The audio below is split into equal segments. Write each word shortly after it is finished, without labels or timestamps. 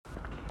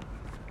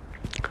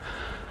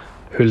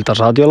Huldar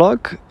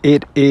Radiolog.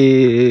 It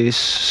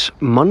is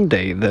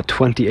Monday, the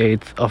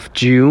 28th of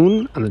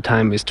June, and the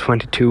time is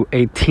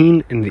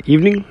 22:18 in the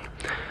evening.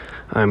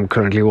 I'm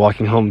currently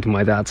walking home to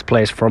my dad's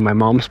place from my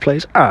mom's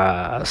place,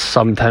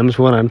 sometimes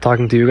when I'm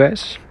talking to you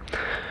guys.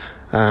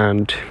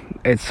 And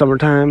it's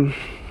summertime,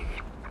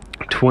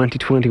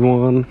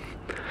 2021.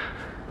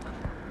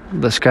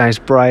 The sky's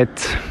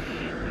bright.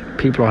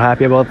 People are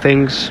happy about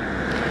things.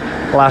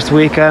 Last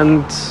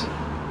weekend,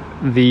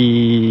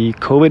 the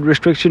COVID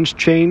restrictions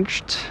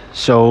changed,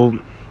 so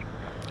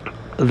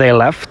they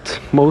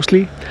left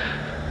mostly.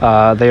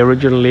 They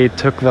originally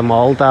took them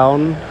all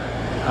down,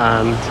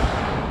 and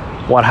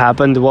what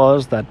happened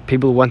was that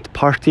people went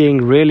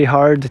partying really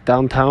hard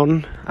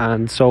downtown,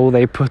 and so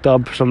they put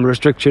up some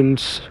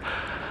restrictions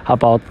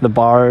about the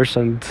bars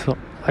and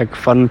like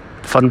fun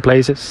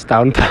places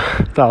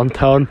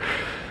downtown,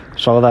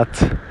 so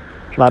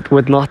that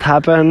would not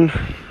happen,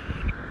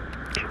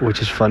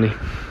 which is funny.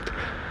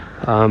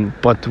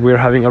 But we're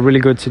having a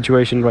really good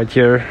situation right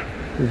here.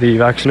 The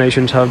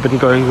vaccinations have been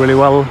going really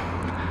well.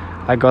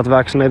 I got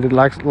vaccinated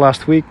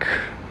last week,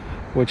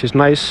 which is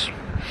nice.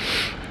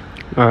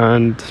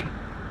 And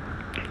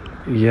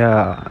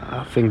yeah,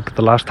 I think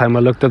the last time I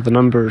looked at the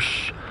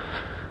numbers,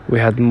 we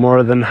had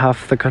more than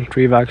half the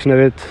country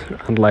vaccinated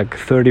and like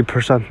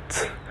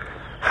 30%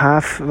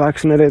 half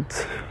vaccinated.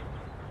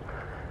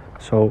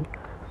 So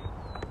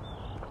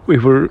we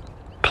were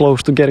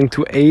close to getting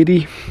to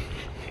 80.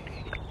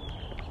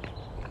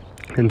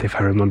 And if I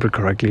remember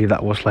correctly,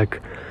 that was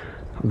like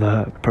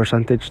the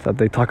percentage that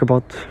they talk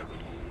about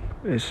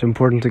is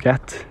important to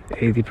get,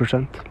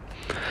 80%,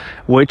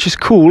 which is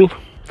cool.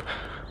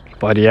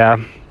 But yeah,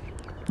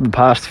 the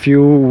past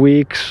few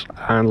weeks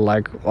and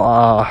like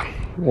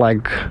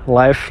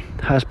life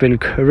has been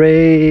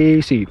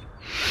crazy.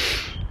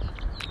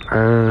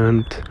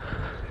 And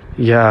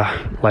yeah,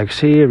 like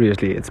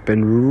seriously, it's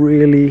been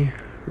really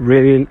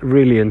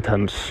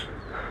intense.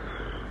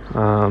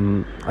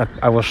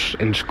 I was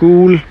in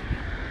school.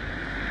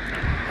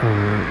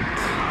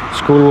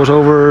 School was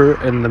over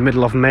in the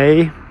middle of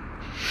May.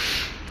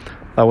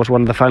 That was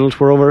when the finals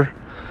were over,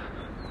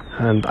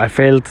 and I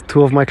failed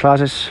 2 of my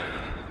classes,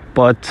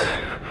 but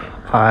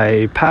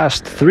I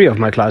passed 3 of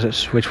my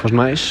classes, which was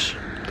nice.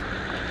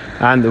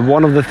 And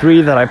one of the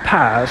 3 that I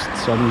passed,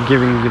 so I'm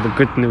giving you the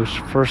good news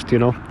first,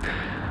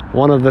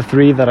 one of the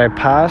 3 that I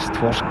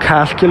passed was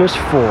Calculus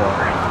 4.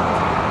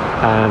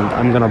 And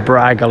I'm gonna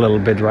brag a little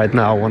bit right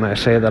now when I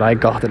say that I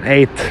got an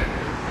 8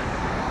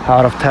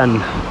 out of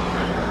 10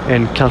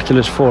 in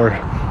Calculus 4.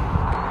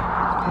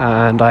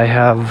 And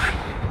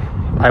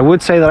I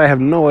would say that I have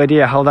no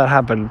idea how that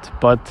happened,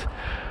 but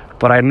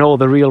I know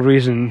the real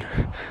reason.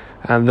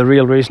 And the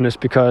real reason is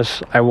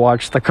because I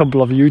watched a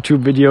couple of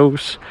YouTube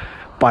videos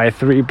by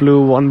 3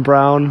 Blue 1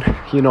 Brown,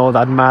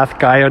 that math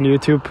guy on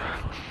YouTube,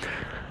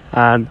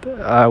 and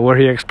where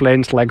he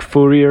explains like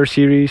Fourier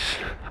series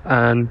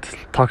and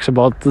talks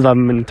about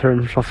them in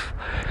terms of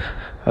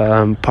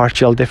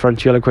partial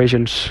differential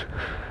equations.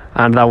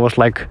 And that was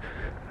like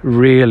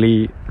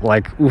really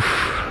like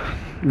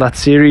that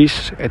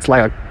series. It's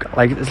like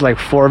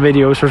 4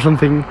 videos or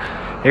something.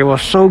 It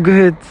was so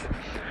good,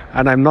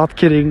 and I'm not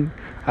kidding.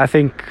 I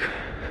think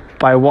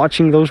by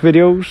watching those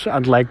videos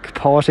and like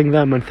pausing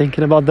them and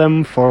thinking about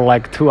them for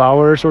like 2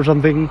 hours or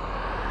something,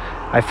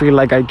 I feel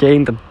like I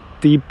gained a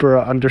deeper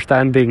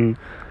understanding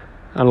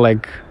and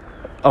like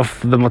of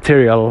the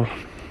material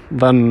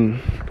than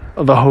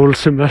the whole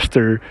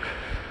semester.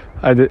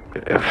 It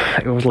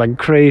was like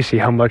crazy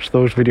how much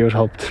those videos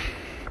helped.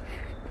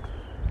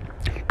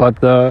 But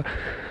the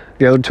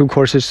other 2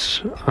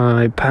 courses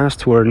I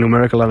passed were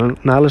numerical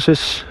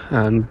analysis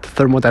and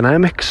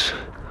thermodynamics.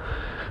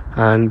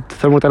 And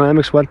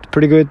thermodynamics went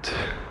pretty good.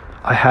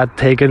 I had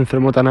taken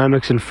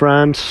thermodynamics in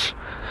France,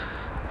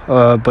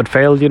 but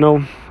failed,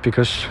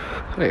 because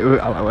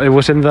it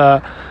was in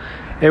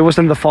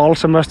the fall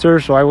semester,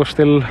 so I was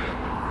still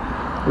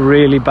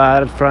really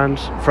bad at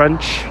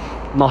French.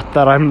 Not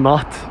that I'm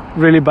not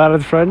really bad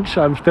at French.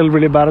 I'm still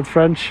really bad at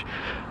French,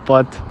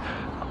 but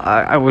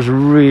I was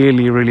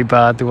really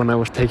bad when I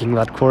was taking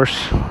that course.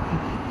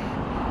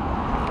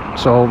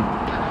 So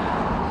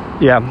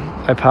yeah,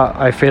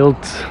 I failed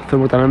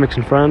thermodynamics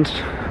in France,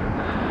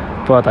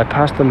 but I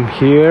passed them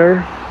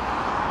here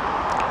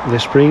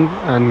this spring,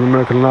 and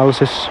numerical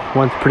analysis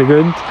went pretty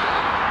good.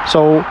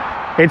 So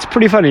it's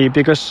pretty funny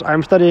because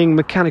I'm studying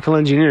mechanical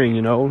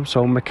engineering,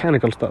 so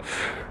mechanical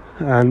stuff.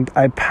 And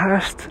I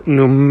passed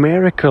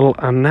numerical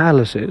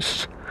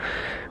analysis,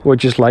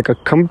 which is like a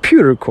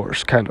computer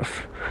course, kind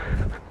of.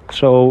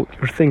 So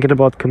you're thinking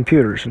about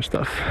computers and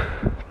stuff.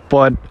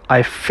 But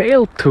I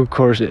failed 2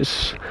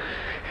 courses,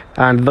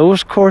 and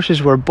those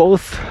courses were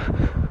both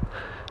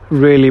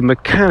really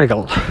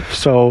mechanical.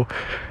 So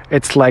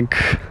it's like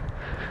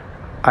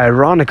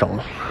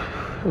ironical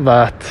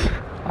that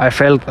I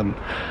failed them.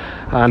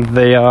 And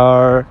they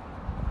are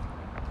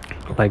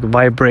like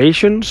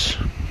vibrations,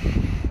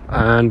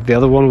 and the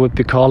other one would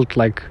be called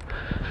like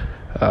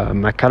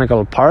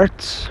mechanical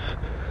parts,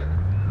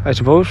 I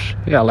suppose.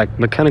 Yeah, like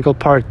mechanical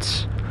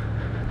parts.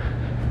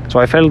 So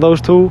I failed those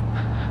two,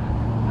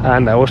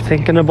 and I was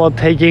thinking about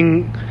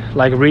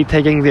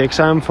retaking the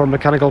exam for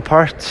mechanical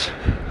parts,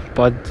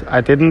 but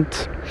I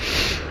didn't.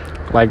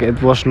 Like,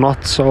 it was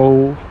not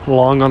so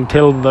long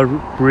until the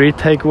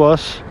retake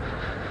was,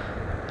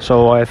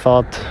 so I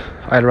thought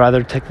I'd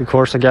rather take the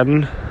course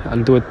again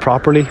and do it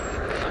properly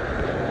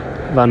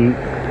than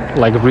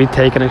like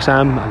retake an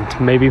exam and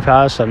maybe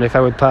pass. And if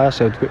I would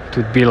pass, it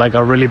would be like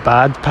a really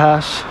bad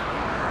pass.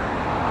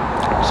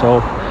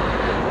 So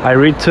I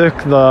retook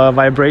the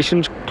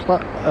vibrations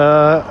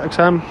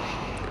exam,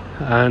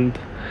 and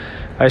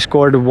I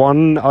scored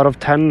 1 out of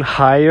 10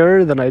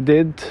 higher than I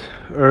did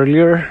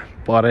earlier,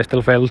 but I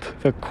still failed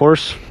the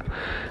course.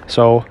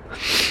 So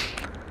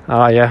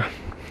yeah,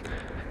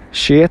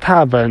 shit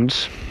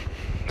happens.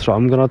 So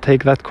I'm gonna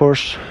take that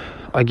course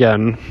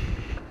again.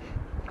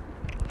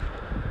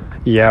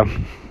 Yeah,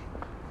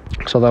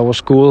 so that was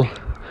cool.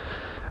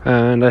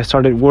 And I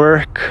started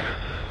work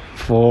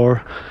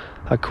for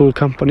a cool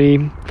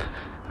company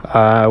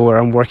where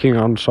I'm working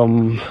on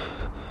some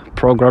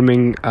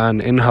programming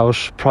and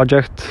in-house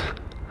project,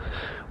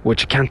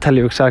 which I can't tell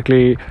you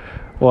exactly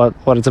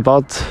what it's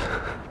about,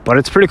 but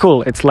it's pretty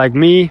cool. It's like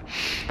me,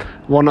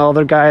 one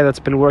other guy that's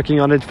been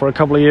working on it for a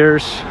couple of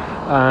years,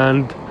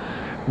 and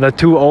the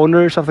 2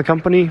 owners of the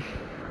company,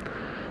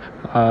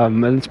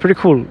 and it's pretty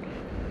cool.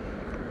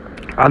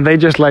 And they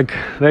just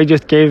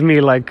gave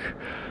me like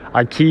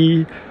a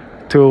key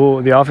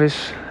to the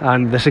office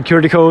and the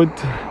security code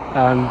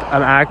and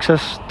an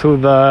access to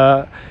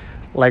the,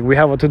 like, we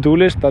have a to-do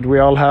list that we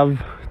all have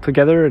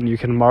together, and you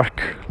can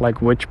mark like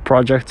which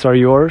projects are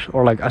yours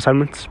or like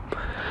assignments.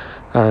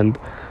 And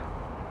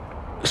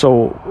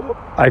so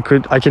I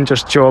can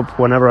just show up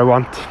whenever I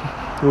want,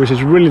 which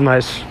is really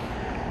nice.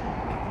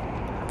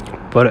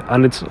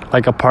 And it's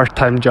like a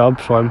part-time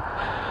job, so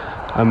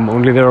I'm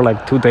only there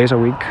like 2 days a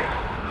week,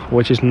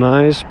 which is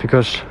nice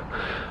because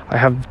I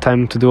have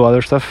time to do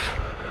other stuff,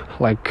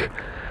 like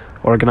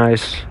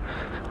organize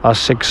a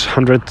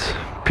 600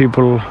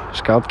 people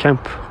scout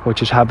camp,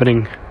 which is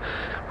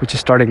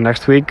starting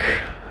next week,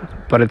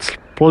 but it's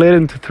split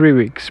into 3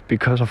 weeks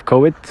because of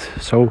COVID.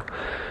 So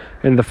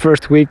in the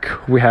first week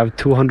we have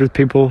 200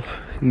 people,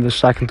 in the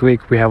second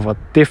week we have a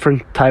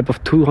different type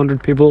of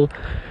 200 people,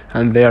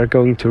 and they are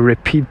going to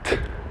repeat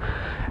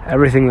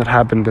everything that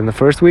happened in the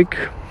first week.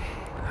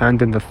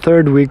 And in the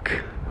third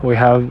week we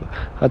have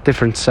a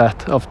different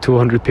set of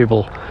 200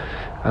 people,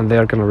 and they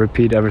are going to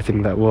repeat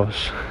everything that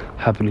was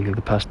happening in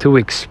the past 2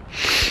 weeks.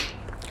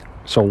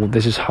 So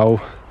this is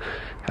how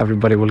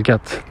everybody will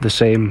get the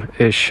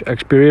same-ish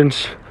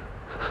experience,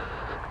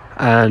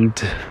 and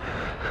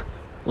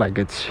like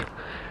it's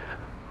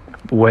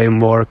way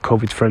more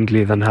COVID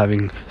friendly than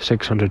having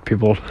 600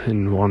 people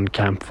in one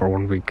camp for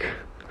 1 week.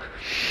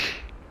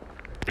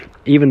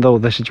 Even though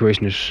the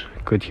situation is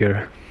good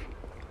here,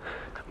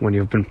 when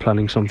you've been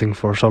planning something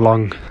for so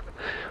long,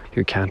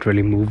 you can't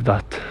really move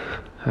that.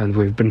 And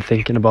we've been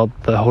thinking about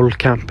the whole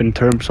camp in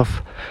terms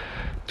of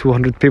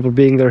 200 people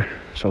being there,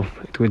 so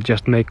it would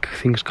just make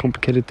things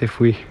complicated if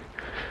we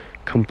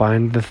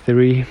combine the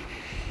 3,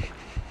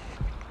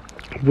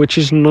 which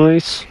is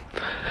nice.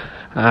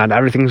 And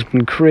everything's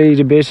been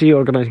crazy busy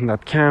organizing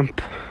that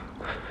camp.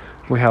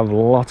 We have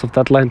lots of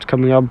deadlines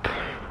coming up,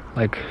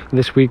 like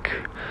this week,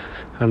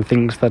 and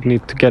things that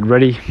need to get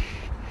ready.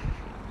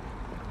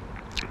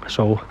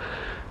 So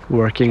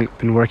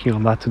been working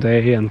on that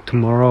today and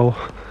tomorrow,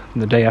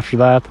 and the day after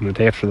that, and the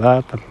day after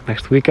that, and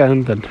next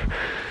weekend, and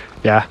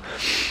yeah,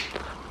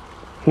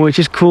 which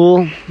is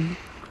cool.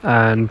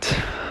 And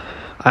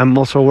I'm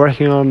also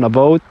working on a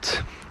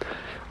boat.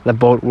 The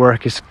boat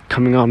work is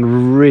coming on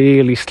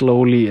really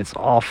slowly. It's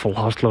awful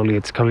how slowly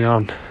it's coming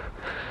on.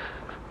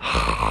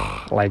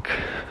 Like,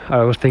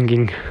 I was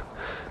thinking,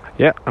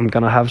 yeah, I'm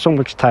gonna have so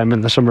much time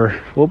in the summer.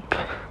 Whoop.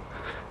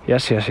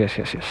 Yes.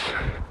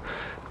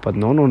 But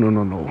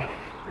no.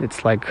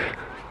 It's like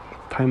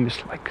time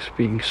is like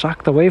being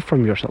sucked away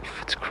from yourself.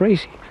 It's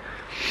crazy.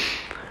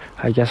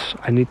 I guess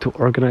I need to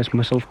organize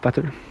myself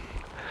better.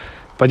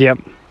 But yeah.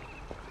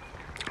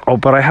 Oh,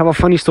 but I have a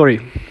funny story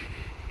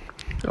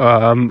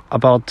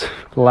about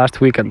last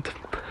weekend.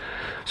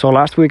 So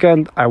last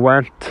weekend I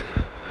went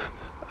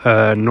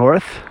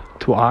north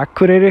to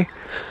Akureyri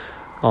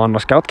on a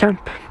scout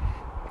camp,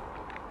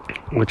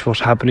 which was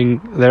happening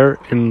there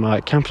in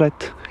a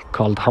campsite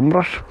called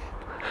Hamrar,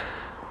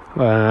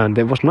 and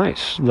it was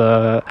nice.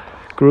 The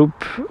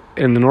group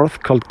in the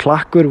north called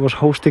Klakkur was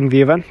hosting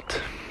the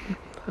event,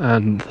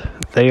 and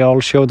they all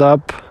showed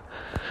up,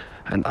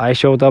 and I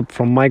showed up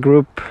from my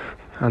group,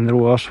 and there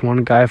was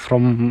one guy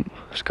from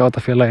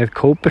Skátafélagið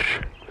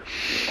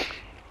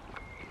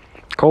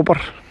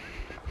Kópar,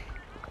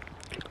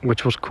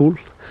 which was cool.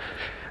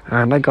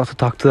 And I got to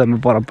talk to them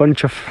about a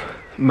bunch of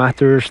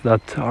matters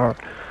that are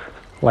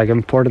like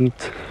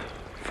important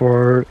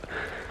for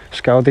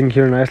scouting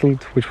here in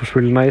Iceland, which was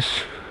really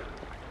nice.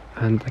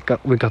 And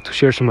we got to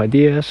share some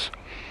ideas.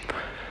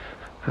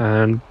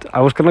 And I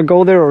was gonna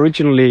go there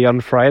originally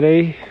on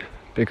Friday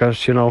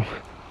because, you know,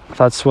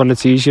 that's when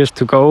it's easiest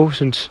to go,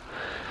 since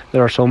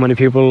there are so many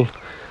people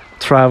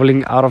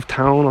traveling out of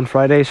town on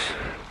Fridays,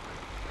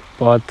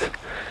 but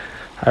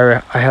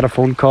I had a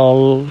phone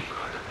call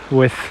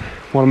with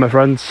one of my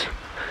friends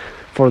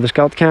for the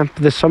scout camp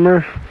this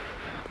summer,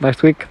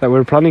 next week, that we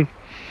were planning.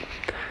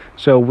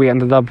 So we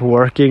ended up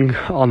working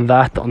on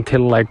that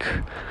until like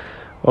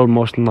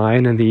almost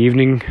 9 in the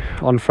evening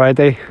on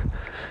Friday,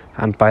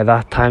 and by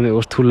that time it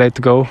was too late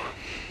to go.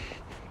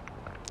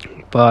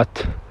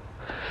 But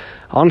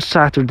on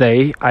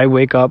Saturday I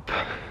wake up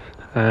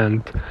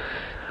and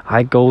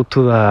I go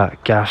to the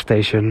gas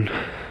station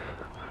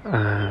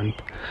and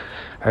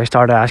I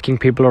started asking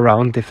people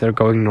around if they're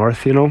going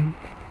north, you know.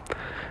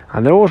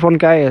 And there was one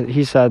guy,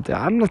 he said,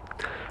 I'm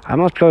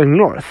not going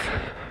north,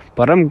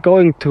 but I'm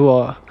going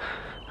to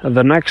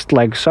the next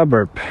like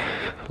suburb.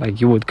 Like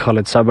you would call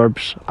it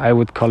suburbs, I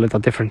would call it a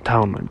different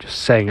town. I'm just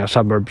saying a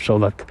suburb so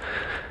that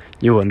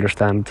you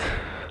understand.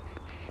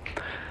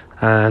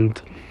 And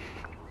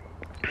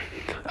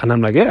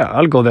I'm like, yeah,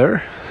 I'll go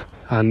there.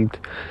 And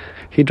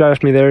he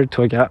drives me there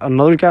to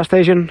another gas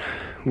station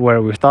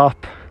where we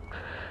stop,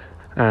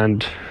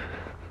 and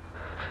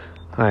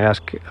I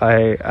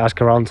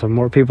ask around some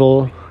more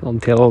people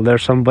until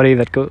there's somebody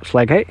that goes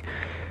like, hey,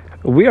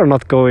 we are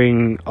not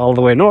going all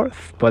the way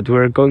north, but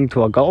we're going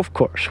to a golf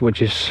course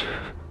which is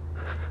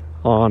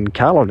on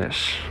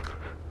Calonis.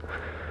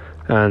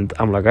 And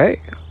I'm like,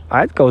 hey,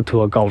 I'd go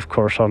to a golf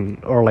course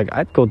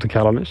I'd go to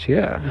Calonis,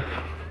 yeah.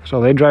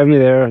 So they drive me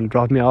there and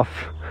drop me off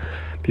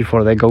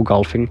before they go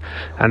golfing.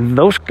 And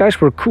those guys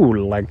were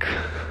cool. Like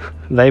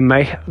they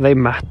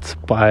met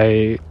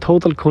by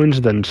total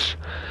coincidence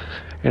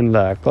in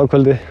the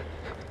golfkvöldi.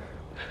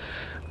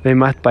 They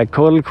met by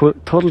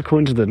total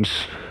coincidence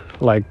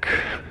like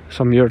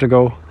some years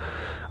ago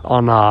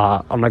on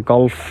a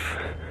golf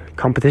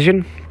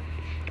competition,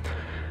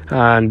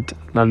 and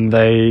then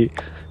they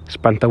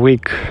spent a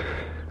week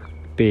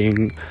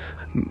being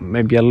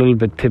maybe a little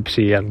bit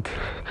tipsy and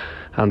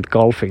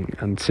golfing,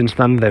 and since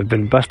then they've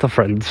been best of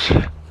friends.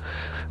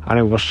 And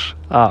it was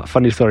a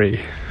funny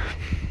story.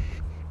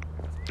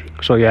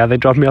 So yeah, they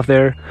dropped me off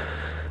there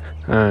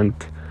and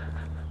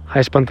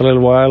I spent a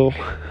little while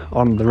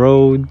on the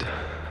road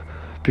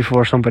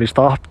before somebody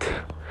stopped.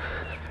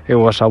 It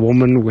was a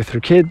woman with her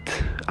kid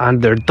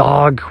and their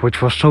dog,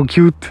 which was so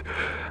cute,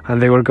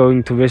 and they were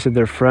going to visit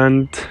their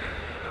friend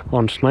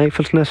on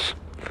Snæfellsnes.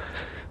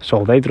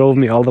 So they drove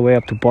me all the way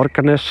up to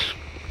Borgarnes,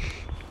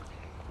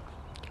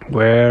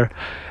 where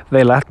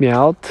they let me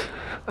out,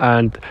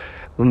 and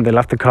when they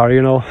left the car,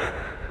 you know,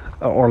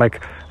 or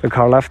like the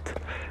car left,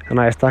 and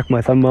I stuck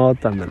my thumb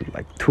out, and then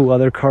like 2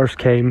 other cars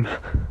came,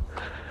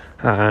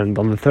 and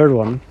on the third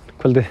one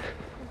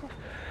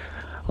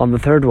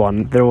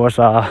there was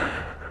the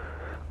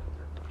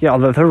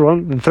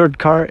third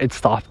car, it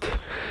stopped,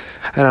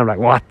 and I'm like,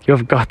 what?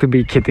 You've got to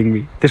be kidding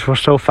me! This was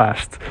so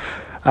fast.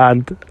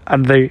 And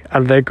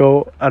they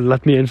go and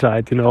let me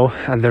inside, you know,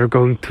 and they're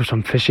going to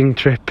some fishing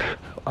trip,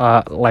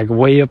 like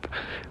way up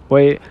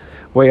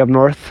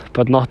north,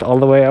 but not all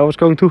the way I was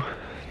going to.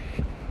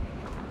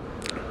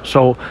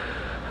 So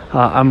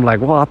I'm like,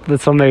 what?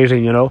 That's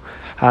amazing, you know.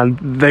 And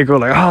they go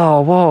like, oh,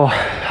 whoa,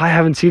 I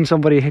haven't seen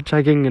somebody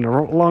hitchhiking in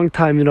a long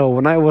time, you know.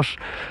 When I was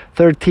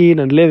 13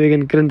 and living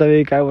in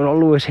Grindavík, I was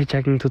always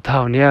hitchhiking to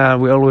town. Yeah,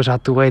 we always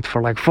had to wait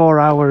for like 4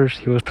 hours,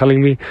 he was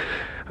telling me.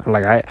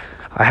 Like,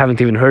 I haven't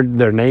even heard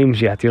their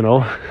names yet, you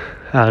know.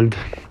 And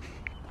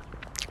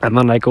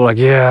then I go like,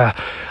 yeah,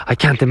 I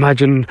can't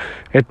imagine,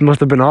 it must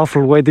have been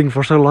awful waiting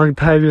for so long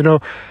time, you know.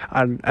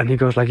 And he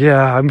goes like,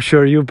 yeah, I'm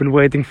sure you've been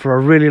waiting for a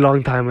really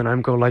long time. And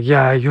I'm going like,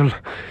 yeah, you'll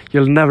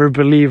never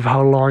believe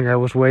how long I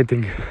was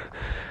waiting.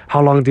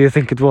 How long do you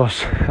think it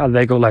was? And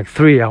they go like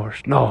 3 hours.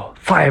 No,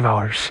 5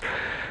 hours.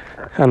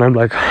 And I'm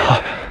like,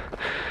 oh.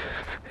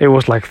 It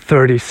was like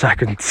 30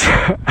 seconds.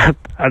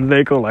 And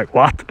they go like,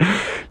 what?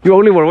 You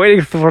only were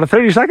waiting for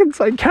 30 seconds?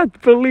 I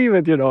can't believe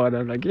it, you know. And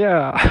I'm like,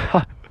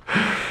 yeah.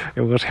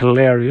 It was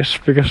hilarious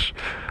because,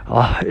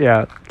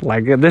 yeah,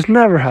 like this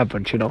never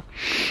happened, you know.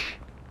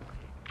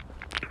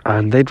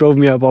 And they drove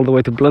me up all the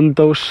way to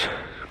Blönduós,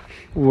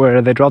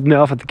 where they dropped me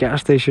off at the gas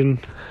station.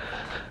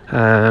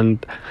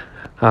 And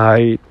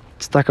I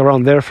stuck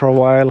around there for a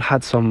while,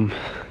 had some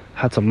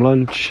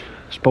lunch,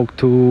 spoke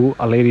to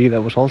a lady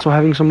that was also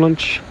having some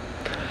lunch.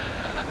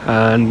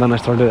 And then I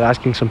started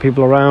asking some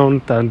people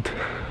around and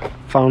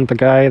found the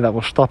guy that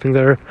was stopping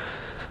there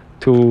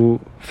to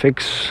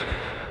fix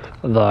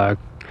the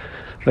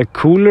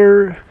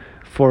cooler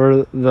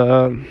for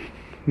the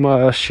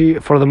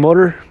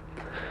motor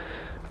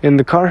in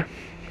the car.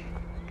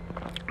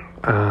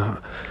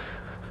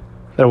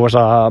 There was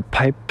a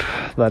pipe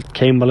that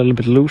came a little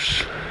bit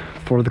loose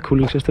for the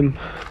cooling system,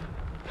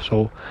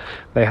 so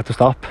they had to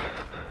stop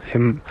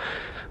him.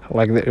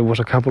 Like, it was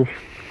a couple,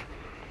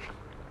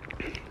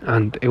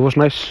 and it was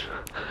nice.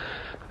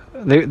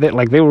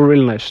 They were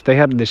really nice. They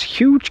had this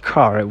huge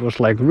car. It was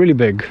like really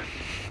big,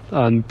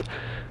 and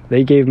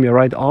they gave me a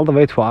ride all the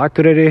way to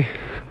Akureyri,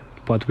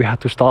 but we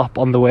had to stop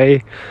on the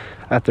way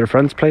at their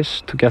friend's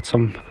place to get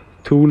some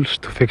tools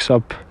to fix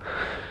up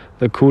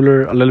the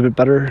cooler a little bit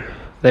better.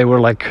 They were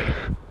like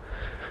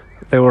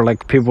they were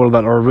like people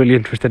that are really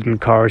interested in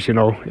cars, you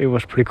know. It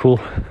was pretty cool.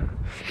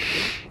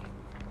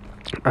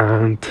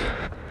 And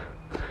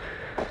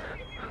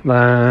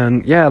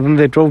then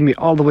they drove me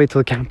all the way to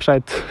the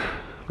campsite,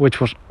 which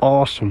was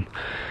awesome.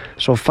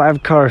 So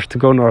 5 cars to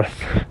go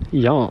north.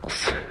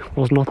 Yes,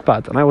 was not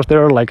bad. And I was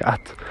there like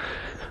at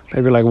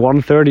maybe like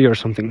 1:30 or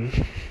something.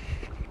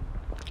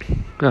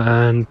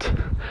 And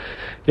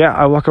yeah,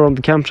 I walk around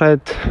the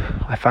campsite.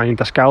 I find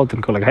a scout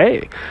and go like,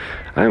 "Hey,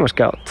 I'm a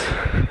scout.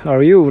 How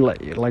are you?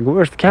 Like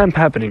where's the camp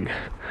happening?"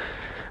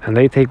 And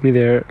they take me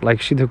there.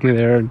 Like she took me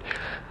there,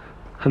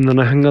 and then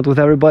I hung out with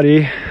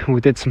everybody.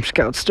 We did some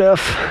scout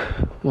stuff.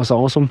 It was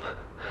awesome.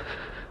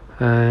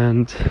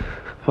 And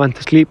went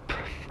to sleep.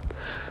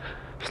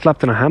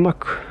 Slept in a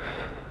hammock.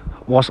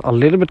 Was a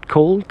little bit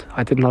cold.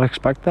 I did not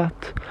expect that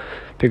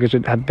because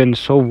it had been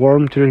so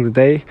warm during the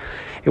day.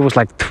 It was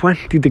like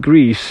 20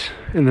 degrees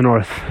in the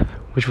north,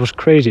 which was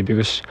crazy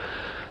because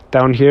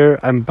down here,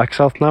 I'm back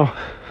south now.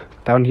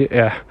 Down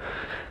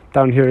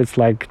here it's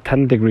like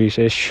 10 degrees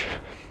ish.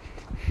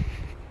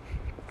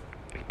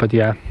 But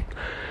yeah.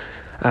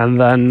 And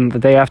then the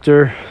day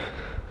after,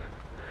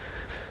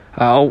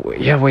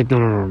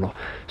 no.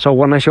 So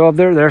when I show up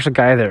there, there's a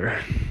guy there.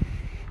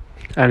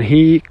 And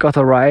he got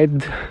a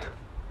ride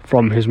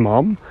from his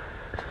mom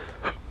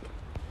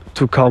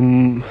to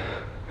come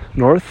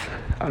north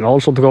and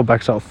also to go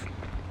back south.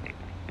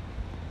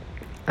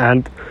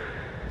 And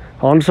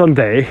on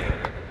Sunday,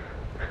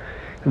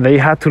 they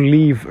had to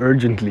leave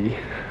urgently,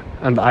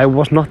 and I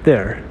was not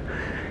there.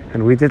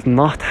 And we did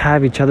not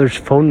have each other's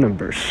phone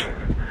numbers.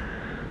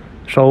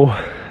 So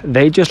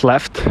they just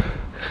left,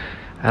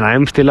 and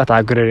I'm still at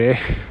Akureyri,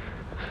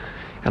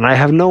 and I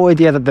have no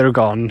idea that they're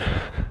gone.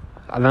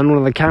 And then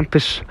when the camp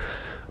is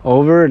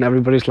over and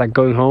everybody's like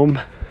going home,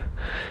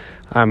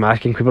 I'm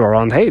asking people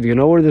around, "Hey, do you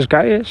know where this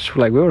guy is?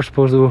 Like, we were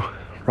supposed to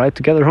ride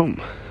together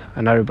home."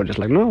 And everybody's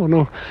like,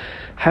 no,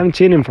 haven't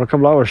seen him for a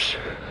couple hours.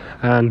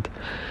 And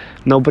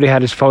nobody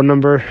had his phone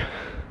number.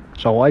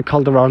 So I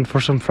called around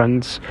for some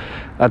friends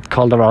that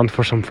called around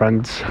for some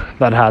friends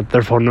that had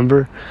their phone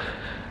number.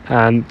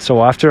 And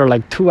so after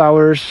like 2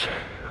 hours,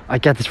 I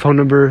get his phone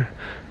number,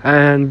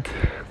 and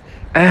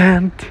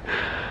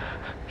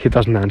he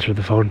doesn't answer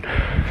the phone.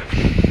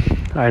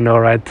 I know,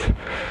 right?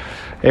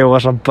 It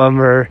was a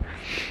bummer.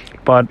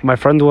 But my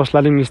friend was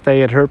letting me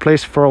stay at her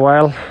place for a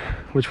while,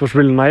 which was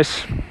really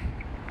nice.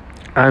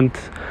 And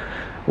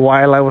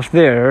while I was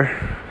there,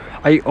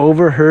 I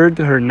overheard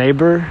her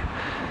neighbor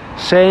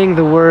saying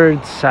the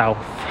word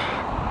south.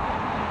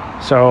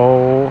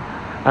 So,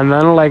 and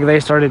then like they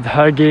started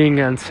hugging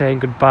and saying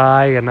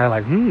goodbye, and I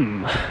like,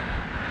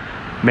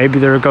 maybe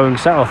they're going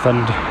south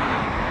and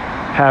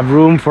have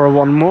room for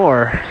one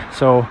more.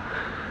 So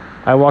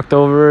I walked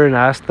over and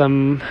asked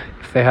them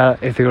if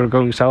they were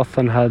going south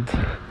and had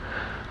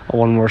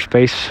one more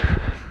space,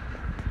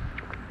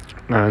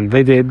 and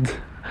they did,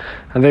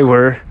 and they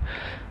were.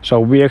 So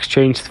we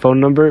exchanged phone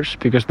numbers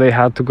because they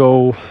had to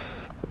go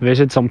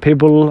visit some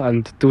people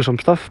and do some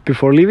stuff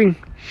before leaving.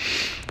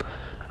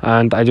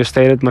 And I just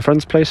stayed at my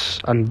friend's place,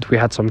 and we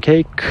had some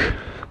cake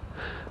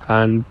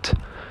and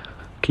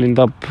cleaned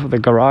up the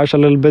garage a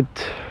little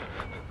bit.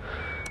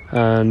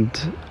 And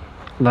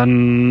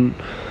then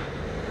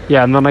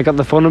I got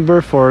the phone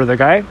number for the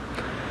guy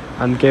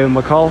and gave him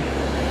a call,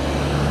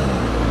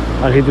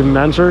 and he didn't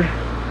answer.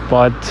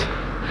 But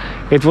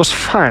it was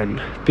fine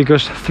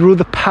because through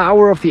the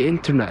power of the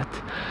internet,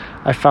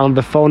 I found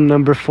the phone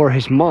number for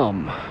his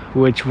mom,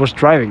 which was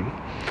driving.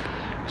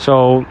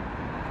 So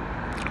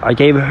I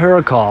gave her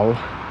a call,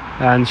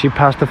 and she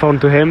passed the phone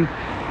to him,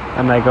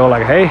 and I go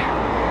like, "Hey,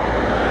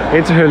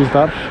 it's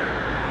Huldar.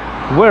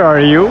 Where are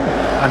you?"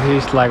 And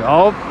he's like,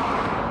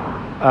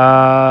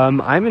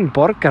 I'm in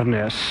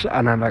Borgarnes.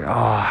 And I'm like,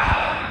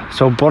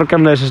 so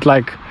Borgarnes is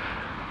like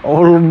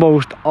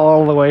almost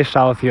all the way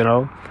south, you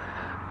know.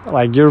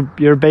 Like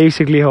you're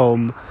basically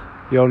home.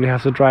 You only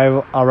have to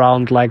drive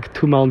around like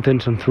 2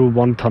 mountains and through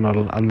one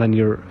tunnel, and then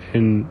you're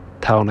in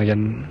town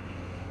again.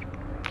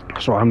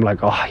 So I'm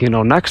like,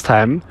 next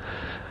time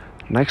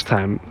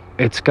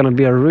it's gonna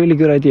be a really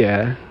good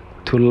idea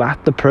to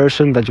let the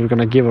person that you're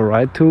gonna give a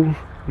ride to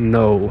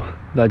know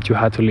that you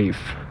had to leave,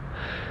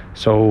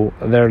 so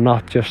they're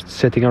not just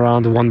sitting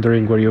around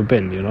wondering where you've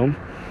been, you know.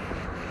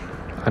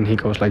 And he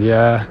goes like,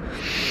 yeah.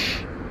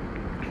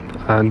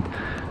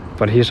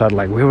 But he said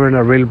like, we were in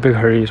a real big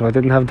hurry, so I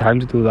didn't have time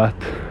to do that.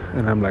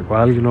 And I'm like,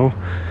 well,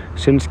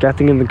 since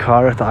getting in the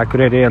car at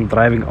Akureyri and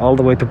driving all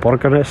the way to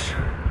Borgarnes,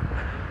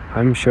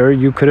 I'm sure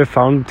you could have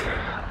found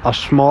a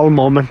small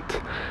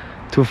moment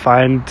to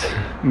find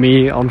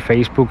me on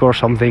Facebook or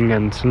something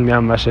and send me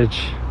a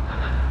message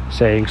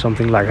saying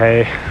something like,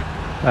 "Hey,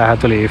 I had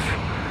to leave.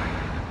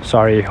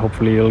 Sorry,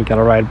 hopefully you'll get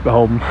a ride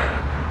home."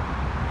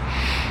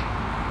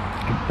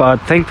 But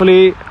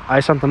thankfully, I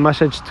sent a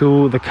message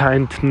to the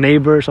kind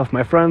neighbors of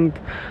my friend,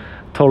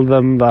 told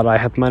them that I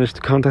had managed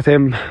to contact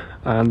him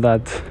and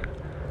that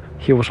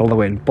he was all the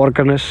way in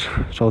Borgarnes,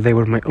 so they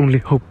were my only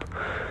hope.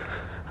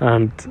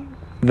 And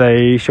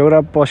they showed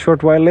up a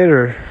short while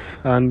later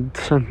and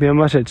sent me a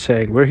message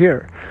saying, "We're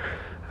here."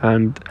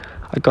 and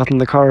I got in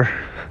the car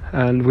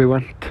and we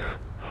went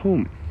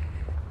home.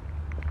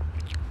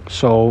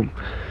 So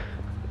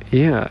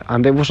yeah,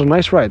 and it was a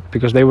nice ride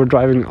because they were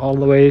driving all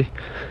the way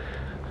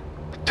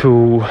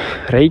to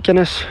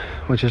Reykjanes,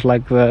 which is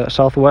like the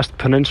southwest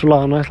peninsula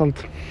on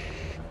Iceland.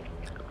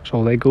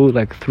 So they go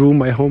like through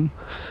my home,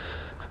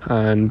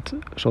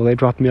 and so they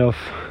dropped me off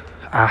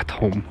at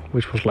home,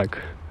 which was like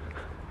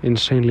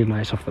insanely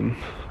nice of them.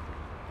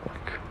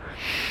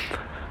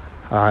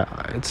 Like,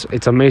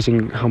 it's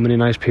amazing how many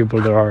nice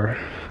people there are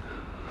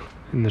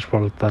in this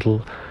world that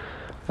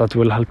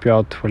will help you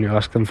out when you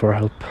ask them for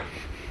help.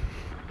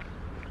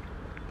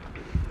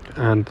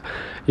 And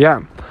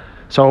yeah,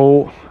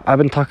 so I've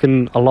been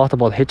talking a lot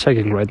about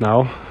hitchhiking right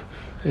now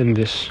in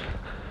this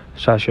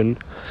session,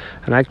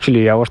 and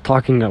actually I was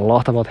talking a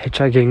lot about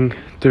hitchhiking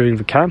during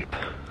the camp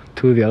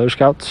to the other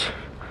scouts,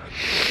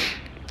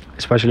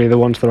 especially the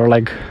ones that are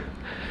like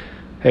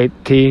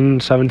 18,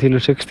 17 or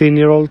 16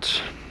 year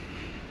olds.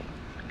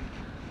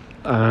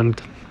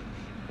 And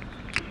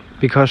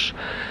because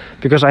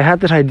I had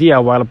this idea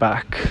a while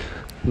back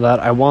that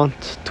I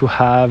want to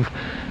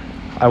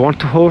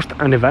host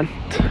an event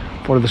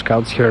for the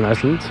scouts here in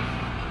Iceland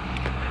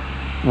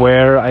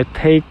where I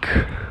take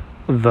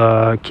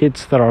the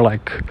kids that are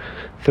like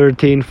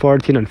 13,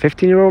 14 and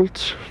 15 year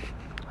olds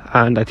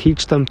and I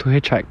teach them to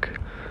hitchhike.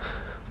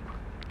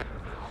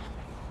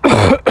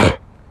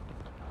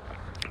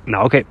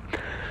 Now, okay,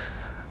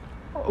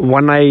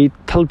 when I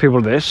tell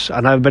people this,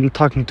 and I've been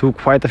talking to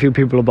quite a few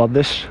people about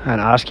this and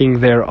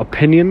asking their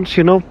opinions,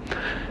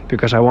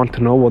 because I want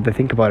to know what they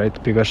think about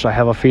it, because I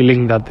have a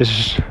feeling that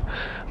this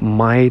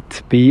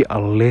might be a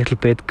little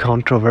bit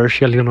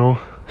controversial,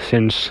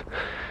 since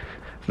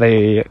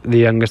the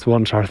youngest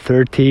ones are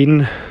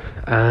 13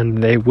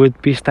 and they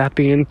would be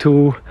stepping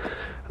into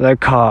the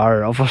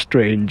car of a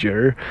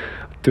stranger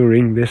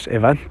during this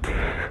event.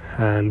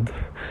 And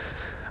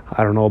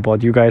I don't know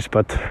about you guys,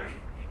 but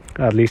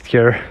at least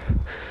here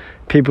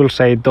people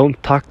say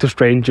don't talk to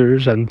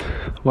strangers, and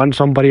when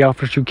somebody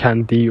offers you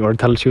candy or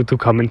tells you to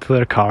come into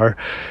their car,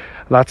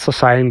 that's a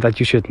sign that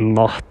you should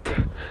not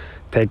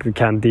take the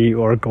candy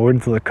or go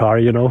into the car,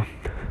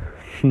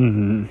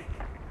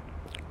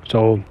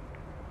 So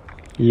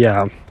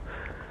yeah.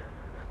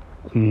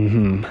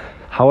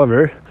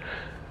 However,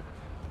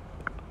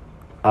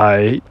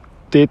 I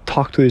did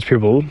talk to these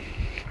people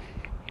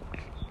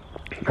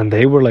and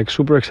they were like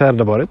super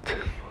excited about it,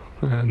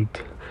 and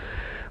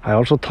I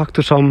also talked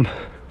to some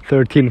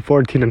 13,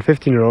 14 and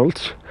 15 year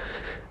olds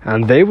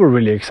and they were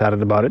really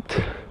excited about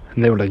it,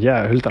 and they were like,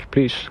 yeah, Huldar,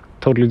 please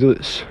totally do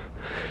this.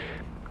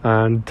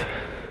 And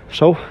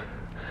so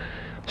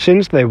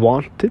since they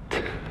want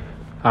it,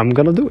 I'm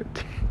gonna do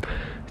it.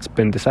 It's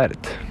been decided.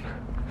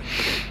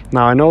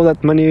 Now I know that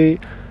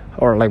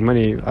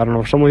I don't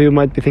know, some of you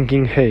might be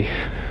thinking, hey,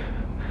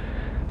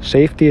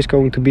 safety is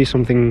going to be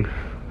something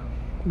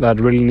that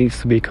really needs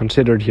to be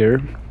considered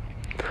here.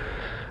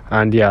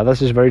 And yeah,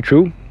 this is very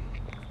true.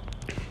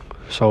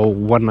 So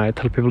when I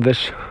tell people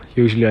this,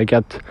 usually I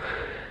get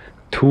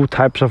two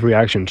types of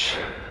reactions.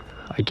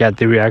 I get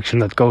the reaction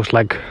that goes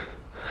like,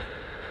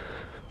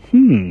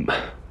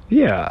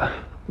 yeah,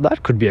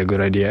 that could be a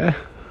good idea.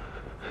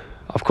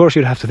 Of course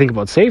you'd have to think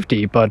about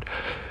safety, but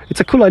it's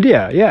a cool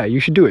idea. Yeah, you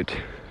should do it.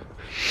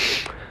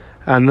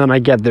 And then I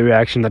get the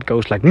reaction that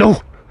goes like,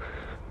 no,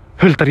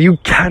 Huldar, you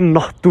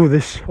cannot do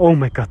this. Oh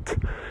my god.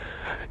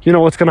 You know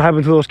what's gonna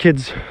happen to those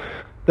kids?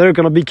 They're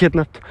gonna be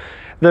kidnapped.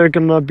 They're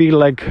gonna be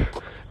like,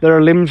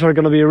 their limbs are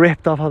gonna be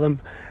ripped off of them.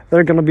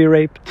 They're gonna be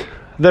raped.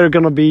 They're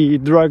gonna be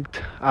drugged.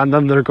 And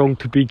then they're going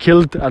to be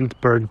killed and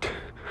burned.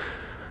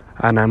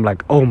 And I'm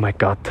like, oh my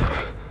god.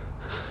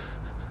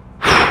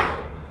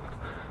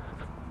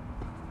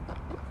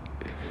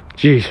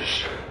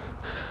 Jesus.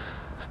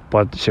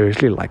 But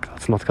seriously, like,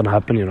 that's not gonna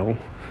happen,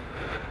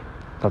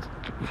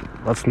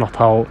 That's not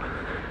how,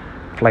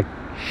 like,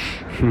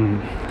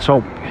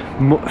 So,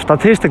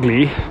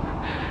 statistically,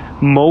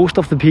 most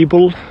of the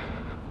people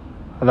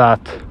that,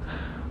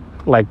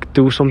 like,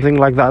 do something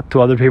like that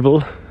to other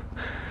people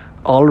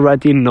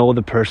already know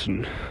the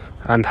person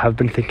and have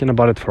been thinking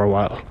about it for a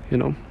while,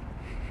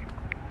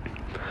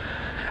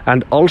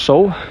 And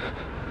also,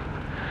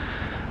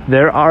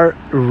 there are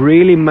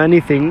really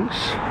many things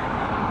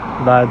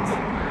that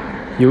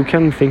you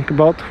can think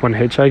about when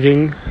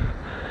hitchhiking,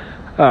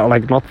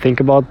 think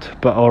about,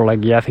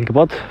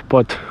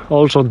 but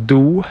also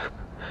do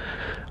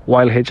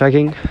while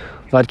hitchhiking,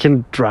 that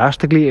can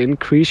drastically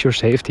increase your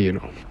safety,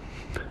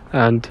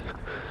 And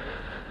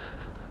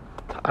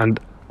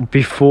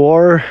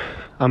before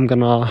I'm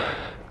gonna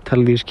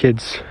tell these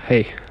kids,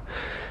 hey,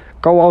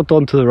 go out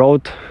onto the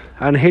road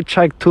and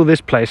hitchhike to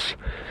this place,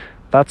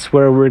 that's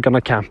where we're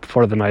gonna camp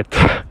for the night,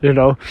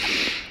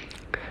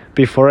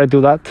 Before I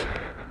do that,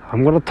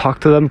 I'm gonna talk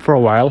to them for a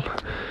while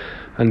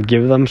and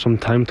give them some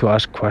time to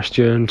ask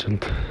questions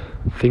and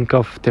think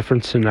of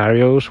different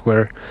scenarios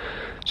where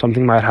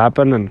something might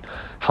happen and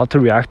how to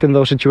react in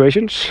those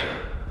situations.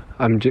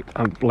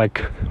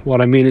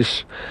 What I mean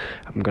is,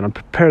 I'm gonna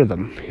prepare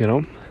them,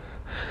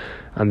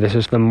 And this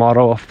is the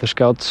motto of the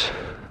Scouts: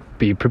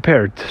 be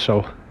prepared.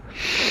 So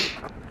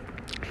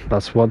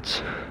that's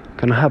what's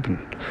gonna happen.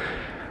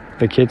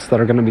 The kids that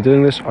are gonna be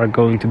doing this are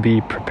going to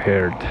be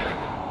prepared.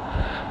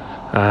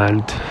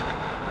 And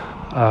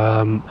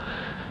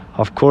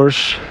of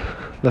course,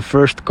 the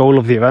first goal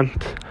of the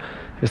event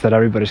is that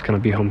everybody's gonna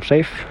be home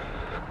safe.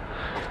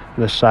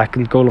 The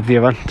second goal of the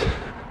event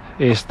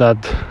is that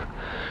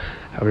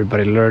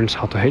everybody learns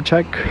how to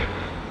hitchhike.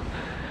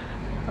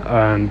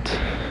 And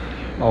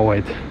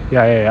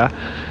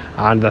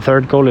and the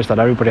third goal is that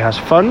everybody has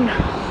fun.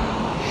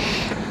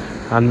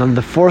 And then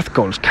the fourth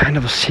goal is kind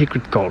of a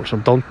secret goal, so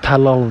don't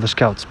tell all of the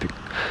scouts.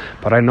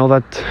 But I know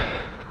that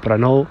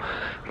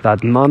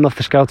none of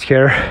the scouts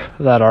here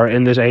that are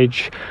in this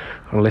age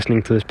are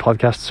listening to this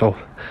podcast, so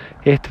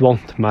it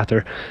won't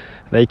matter.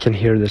 They can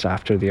hear this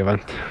after the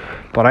event.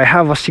 But I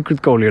have a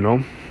secret goal, you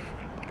know.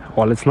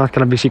 Well, it's not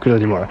gonna be secret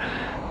anymore,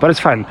 but it's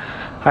fine.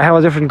 I have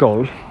a different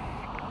goal,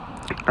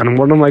 and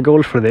one of my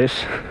goals for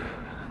this,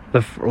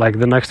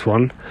 the next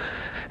one,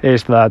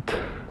 is that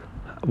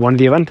when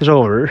the event is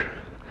over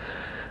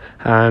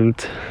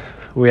and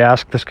we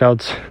ask the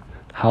scouts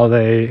how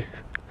they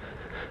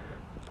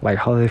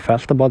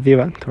felt about the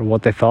event, or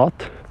what they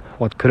thought,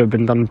 what could have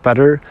been done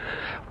better,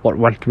 what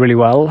went really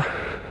well,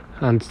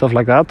 and stuff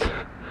like that,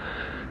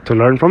 to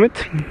learn from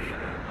it,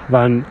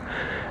 then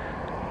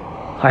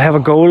I have a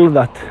goal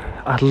that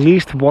at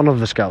least one of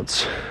the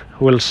scouts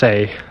will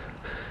say,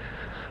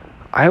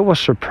 I was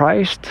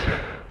surprised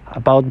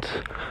about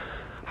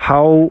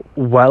how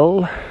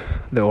well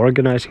the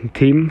organizing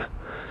team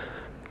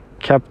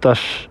kept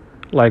us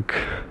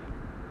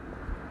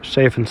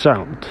safe and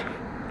sound,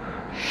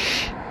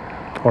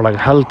 or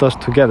held us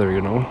together,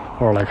 you know,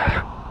 or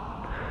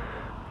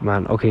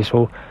man, okay,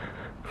 so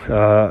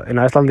in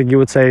Icelandic you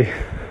would say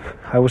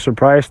I was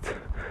surprised,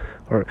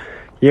 or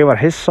ég var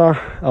hissa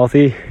á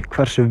því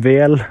hversu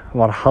vel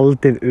var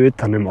haldið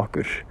utan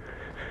okkur.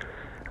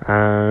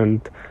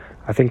 And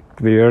I think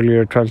the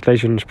earlier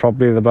translation is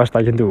probably the best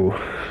I can do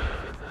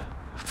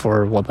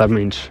for what that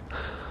means,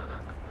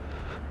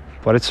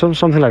 but it's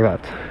something like that,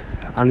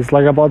 and it's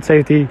about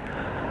safety.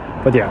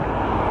 But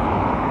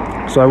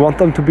yeah, so I want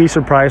them to be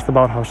surprised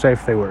about how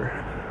safe they were.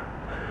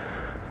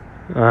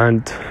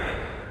 And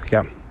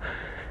yeah,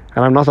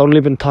 and I've not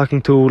only been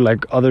talking to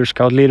other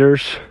scout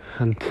leaders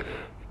and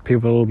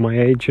people my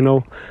age, you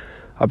know,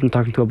 I've been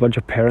talking to a bunch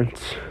of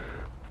parents,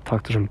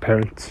 talked to some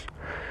parents,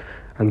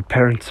 and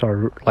parents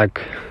are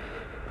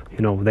you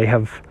know, they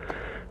have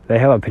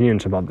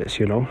opinions about this,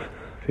 you know,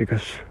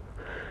 because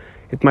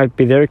it might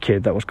be their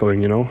kid that was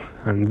going, you know,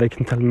 and they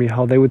can tell me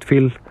how they would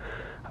feel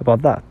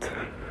about that.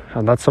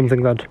 And that's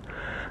something that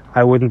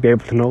I wouldn't be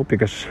able to know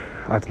because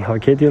I don't have a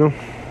kid, you know.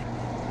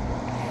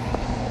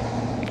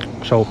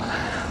 So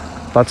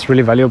that's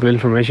really valuable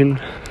information.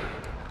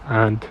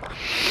 And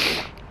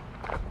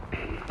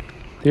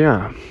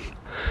yeah,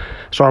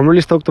 so I'm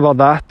really stoked about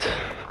that.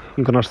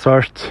 I'm gonna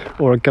start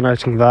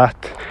organizing that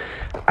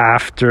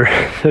after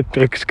the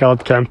big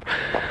scout camp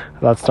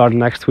that starts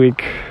next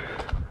week.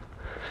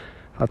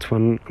 That's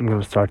when I'm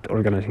gonna start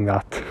organizing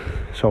that.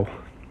 So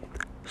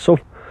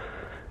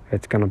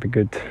it's gonna be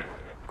good.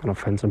 I'm gonna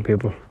find some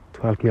people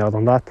to help me out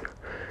on that,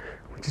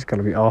 which is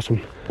gonna be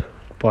awesome.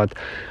 But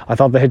I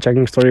thought the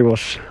hitchhiking story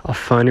was a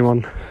funny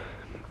one.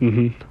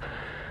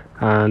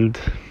 And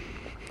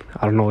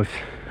I don't know if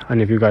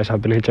any of you guys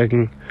have been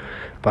hitchhiking,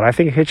 but I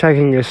think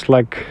hitchhiking is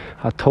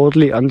a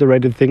totally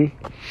underrated thing.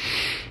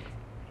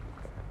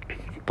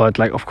 But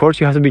like, of course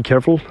you have to be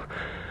careful,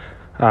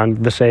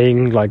 and the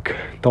saying like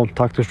don't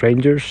talk to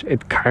strangers,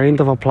 it kind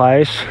of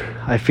applies.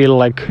 I feel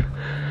like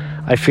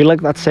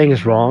that saying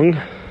is wrong.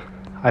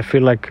 I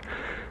feel like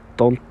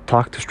don't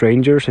talk to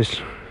strangers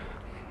is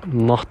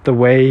not the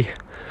way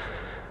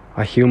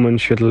a human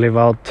should live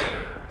out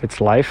its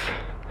life,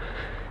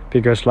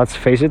 because let's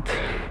face it,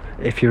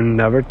 if you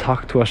never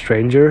talk to a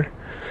stranger,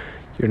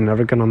 you're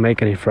never gonna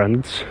make any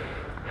friends.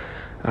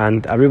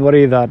 And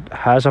everybody that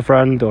has a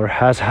friend or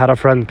has had a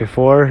friend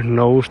before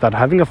knows that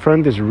having a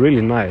friend is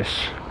really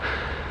nice.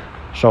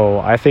 So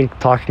I think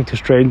talking to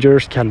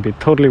strangers can be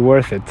totally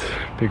worth it,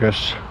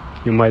 because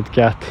you might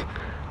get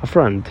a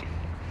friend.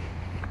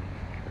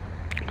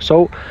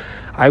 So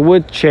I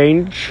would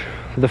change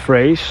the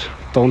phrase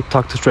don't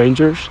talk to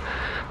strangers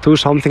to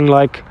something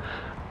like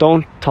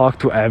don't talk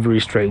to every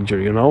stranger,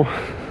 you know,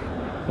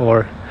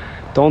 or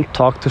don't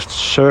talk to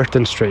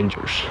certain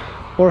strangers,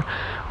 or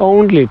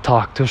only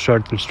talk to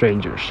certain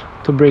strangers,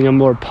 to bring a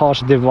more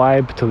positive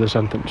vibe to the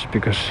sentence,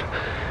 because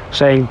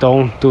saying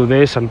don't do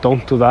this and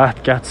don't do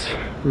that gets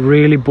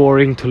really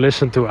boring to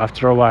listen to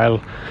after a while.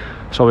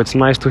 So it's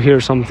nice to hear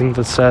something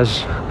that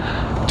says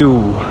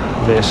do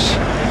this,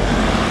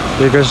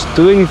 because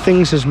doing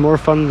things is more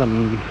fun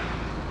than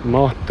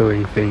not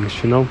doing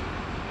things, you know.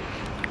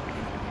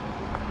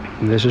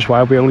 And this is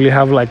why we only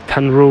have like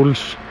 10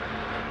 rules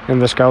in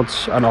the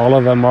Scouts, and all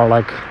of them are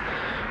like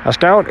a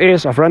Scout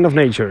is a friend of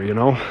nature, you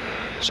know.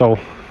 So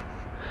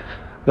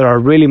there are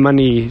really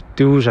many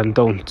do's and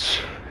don'ts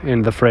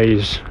in the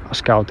phrase a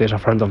Scout is a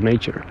friend of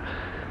nature.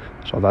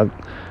 So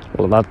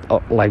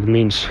that like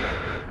means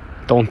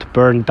don't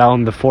burn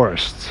down the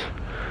forests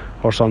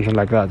or something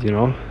like that, you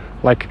know.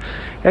 Like,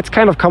 it's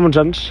kind of common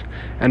sense,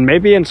 and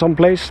maybe in some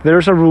place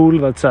there's a rule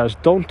that says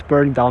don't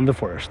burn down the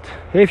forest.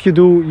 If you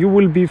do, you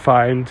will be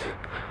fined,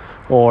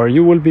 or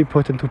you will be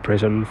put into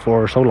prison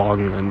for so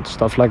long and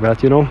stuff like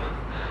that, you know.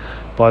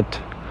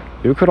 But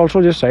you could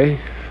also just say,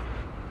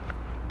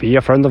 be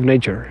a friend of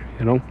nature,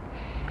 you know.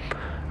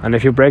 And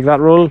if you break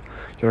that rule,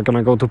 you're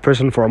gonna go to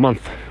prison for a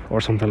month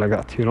or something like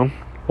that, you know,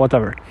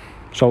 whatever.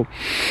 So,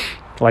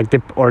 like,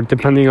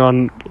 depending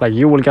on, like,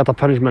 you will get a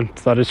punishment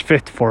that is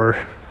fit for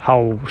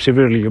how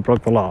severely you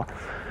broke the law,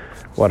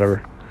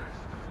 whatever.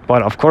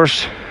 But of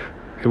course,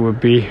 it would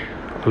be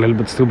a little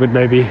bit stupid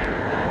maybe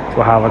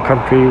to have a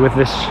country with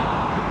this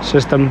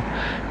system.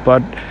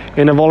 But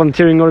in a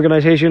volunteering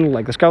organization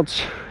like the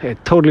Scouts,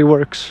 it totally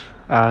works.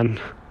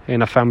 And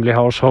in a family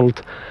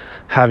household,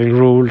 having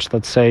rules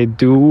that say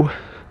do,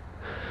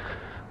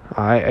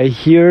 I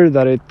hear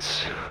that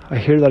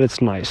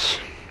it's nice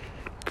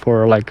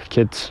for, like,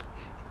 kids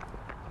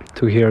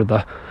to hear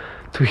the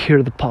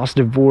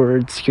positive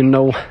words, you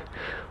know.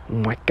 Oh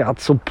my god,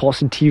 so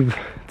positive,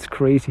 it's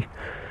crazy.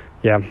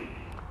 Yeah,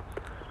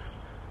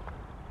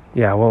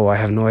 whoa, I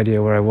have no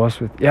idea where I was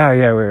with. We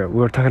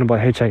were talking about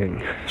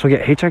hitchhiking. So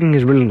yeah, hitchhiking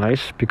is really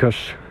nice because,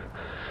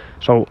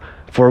 so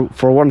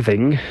for one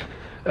thing,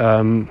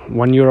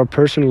 when you're a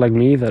person like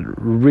me that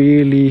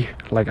really,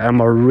 like, I'm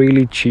a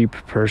really cheap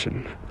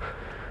person.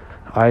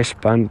 I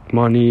spend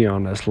money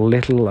on as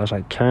little as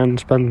I can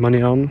spend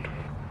money on,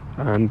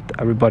 and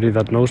everybody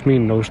that knows me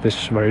knows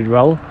this very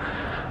well.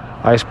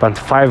 I spent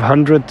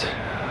 500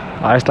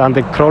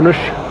 Icelandic kronur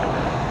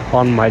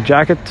on my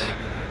jacket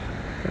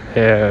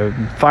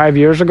 5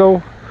 years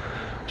ago,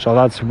 so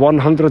that's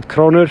 100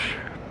 kronur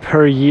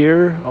per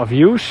year of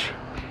use.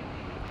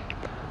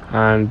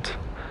 And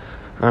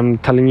I'm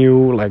telling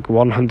you, like,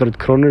 100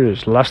 kronur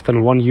is less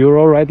than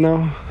 €1 right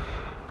now,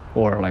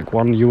 or like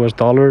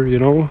 $1, you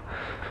know.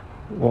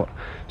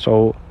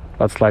 So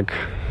that's like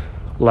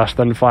less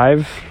than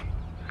 5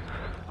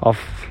 of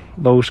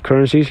those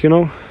currencies, you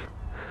know,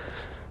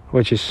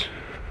 which is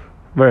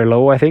very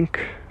low, I think,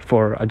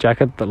 for a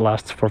jacket that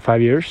lasts for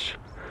 5 years.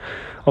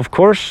 Of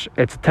course,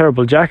 it's a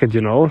terrible jacket, you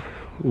know,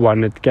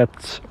 when it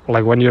gets,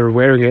 like, when you're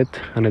wearing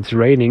it and it's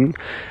raining.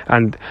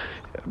 And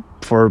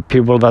for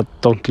people that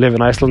don't live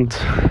in Iceland,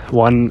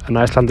 when an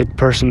Icelandic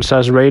person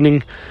says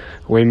raining,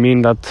 we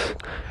mean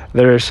that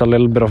there is a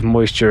little bit of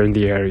moisture in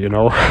the air, you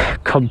know.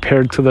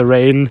 Compared to the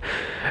rain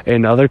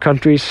in other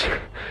countries,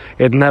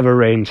 it never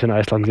rains in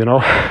Iceland, you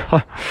know.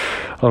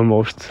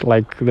 Almost,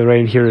 like, the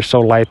rain here is so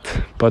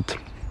light, but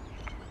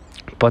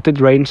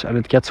it rains and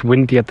it gets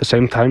windy at the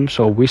same time,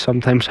 so we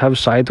sometimes have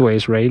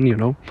sideways rain, you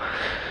know.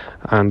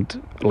 And,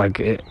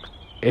 like,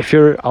 if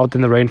you're out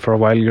in the rain for a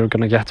while, you're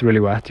gonna get really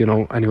wet, you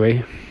know,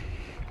 anyway.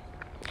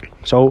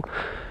 So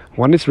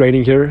when it's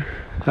raining here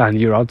and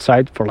you're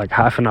outside for like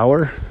half an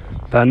hour,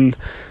 then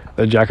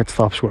the jacket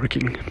stops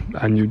working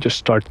and you just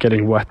start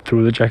getting wet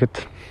through the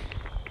jacket.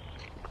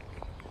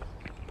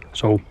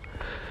 So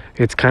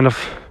it's kind of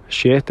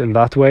shit in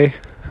that way,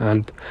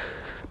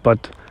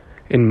 but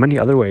in many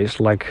other ways,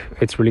 like,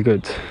 it's really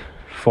good.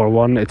 For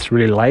one, it's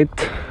really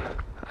light,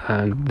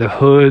 and the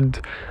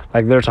hood,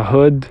 like, there's a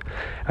hood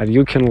and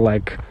you can,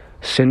 like,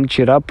 cinch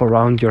it up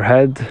around your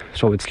head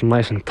so it's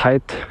nice and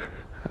tight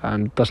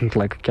and doesn't,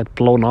 like, get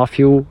blown off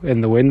you in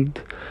the wind.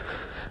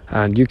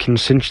 And you can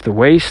cinch the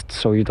waist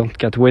so you don't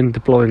get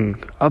wind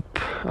blowing up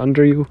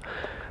under you.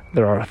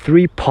 There are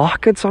 3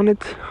 pockets on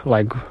it,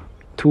 like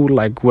 2,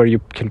 like, where you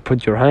can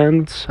put your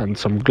hands, and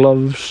some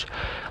gloves.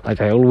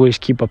 Like, I always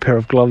keep a pair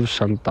of gloves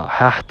and a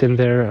hat in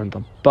there and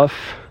a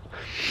buff.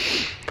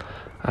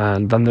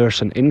 And then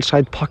there's an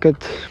inside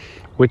pocket,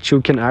 which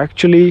you can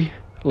actually,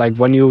 like,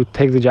 when you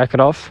take the jacket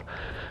off,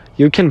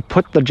 you can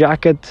put the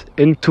jacket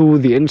into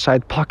the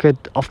inside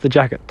pocket of the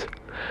jacket.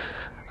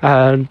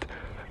 And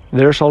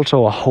there's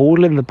also a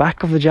hole in the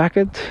back of the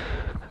jacket,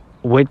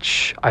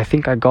 which I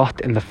think I got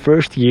in the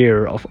first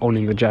year of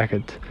owning the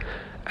jacket.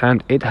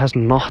 And it has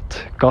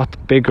not got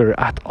bigger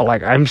at all.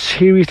 Like, I'm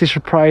seriously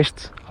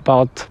surprised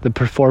about the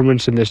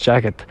performance in this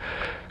jacket.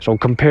 So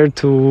compared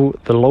to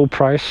the low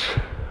price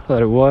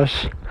that it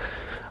was,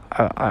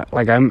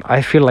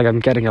 I feel like I'm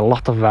getting a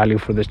lot of value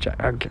for this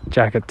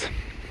jacket.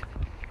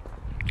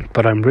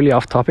 But I'm really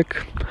off topic.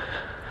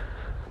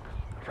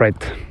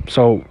 Right,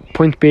 so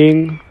point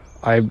being,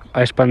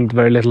 I spend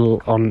very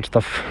little on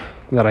stuff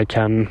that I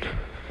can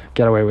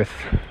get away with.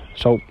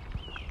 So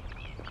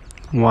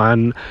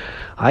when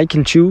I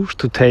can choose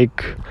to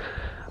take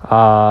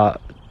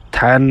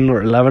 10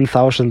 or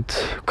 11,000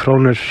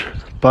 kronur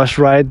bus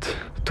ride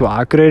to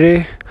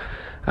Akureyri,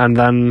 and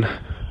then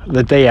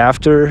the day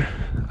after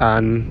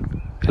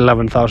an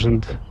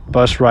 11,000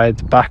 bus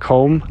ride back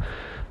home,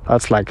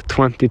 that's like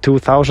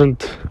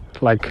 22,000.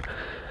 Like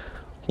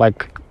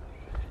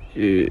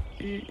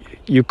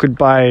you could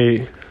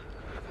buy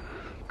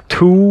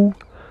 2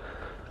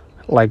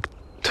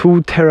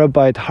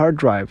 terabyte hard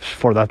drives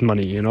for that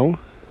money, you know.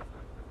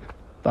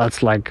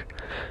 That's like,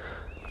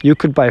 you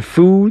could buy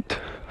food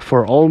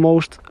for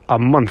almost a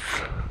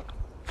month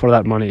for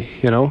that money,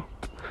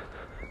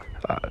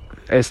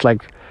 it's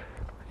like,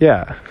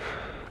 yeah.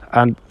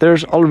 And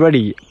there's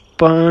already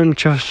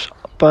bunches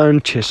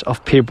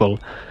of people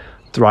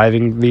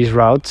driving these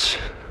routes,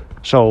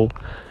 so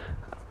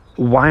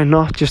why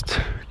not just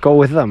go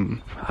with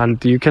them?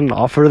 And you can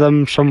offer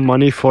them some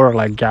money for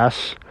like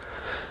gas,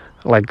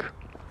 like,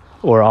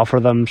 or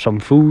offer them some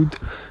food,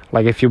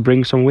 like if you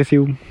bring some with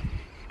you,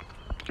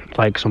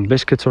 like some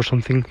biscuits or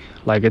something.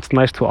 Like, it's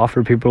nice to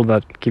offer people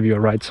that give you a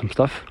ride some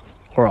stuff,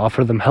 or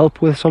offer them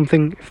help with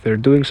something if they're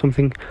doing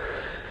something.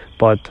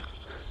 But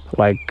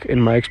like,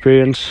 in my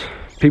experience,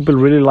 people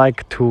really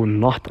like to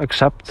not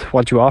accept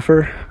what you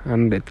offer,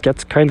 and it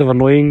gets kind of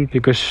annoying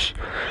because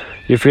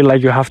you feel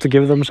like you have to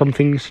give them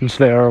something since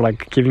they are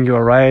like giving you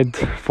a ride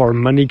for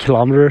many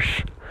kilometers,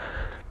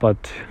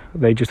 but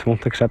they just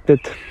won't accept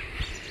it.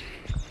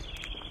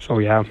 So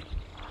yeah,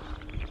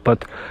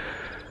 but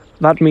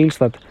that means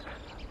that,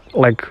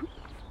 like,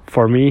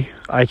 for me,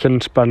 I can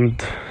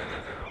spend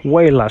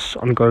way less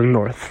on going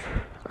north,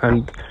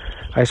 and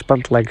I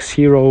spent like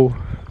zero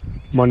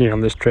money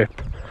on this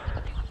trip.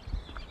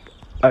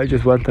 I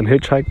just went and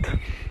hitchhiked.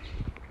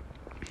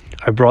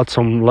 I brought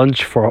some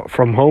lunch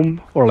from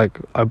home, or like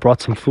I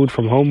brought some food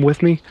from home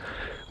with me,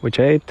 which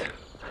I ate.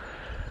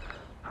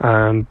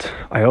 And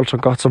I also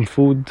got some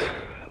food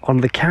on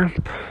the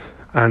camp,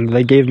 and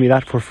they gave me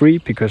that for free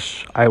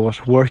because I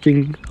was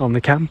working on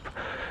the camp,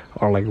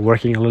 or like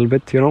working a little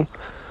bit,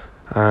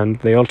 and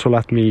they also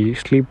let me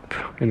sleep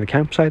in the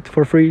campsite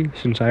for free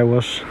since I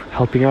was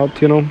helping out,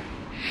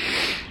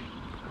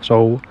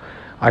 So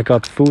I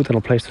got food and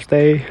a place to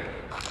stay,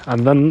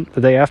 and then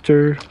the day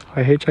after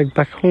I hitchhiked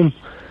back home,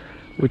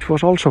 which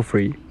was also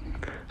free.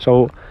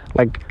 So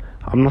like,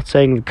 I'm not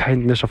saying the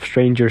kindness of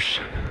strangers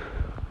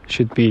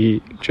should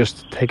be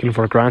just taken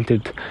for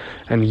granted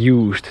and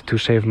used to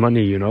save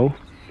money,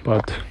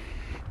 but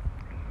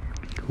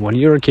when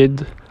you're a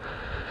kid,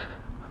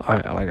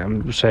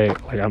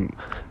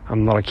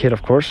 I'm not a kid,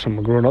 of course, I'm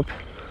a grown-up.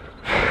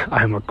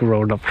 I'm a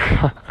grown-up.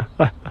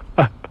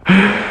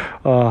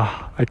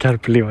 I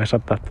can't believe I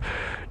said that.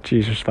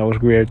 Jesus, that was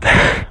weird.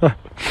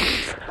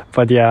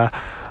 But yeah,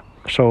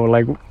 so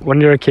like,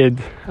 when you're a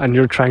kid and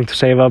you're trying to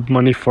save up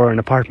money for an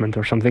apartment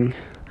or something,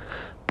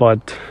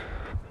 but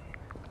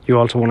you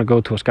also want to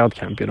go to a scout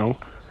camp,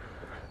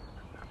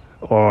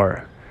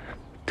 or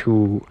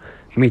to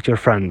meet your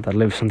friend that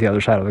lives on the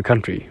other side of the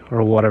country,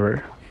 or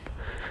whatever,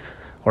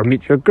 or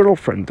meet your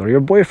girlfriend or your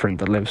boyfriend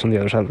that lives on the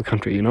other side of the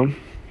country,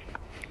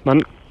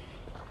 then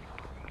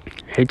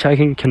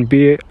hitchhiking can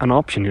be an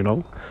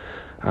option,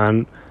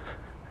 and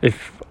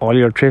if all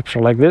your trips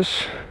are like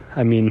this,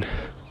 I mean,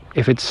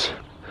 if it's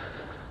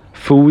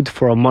food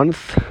for a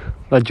month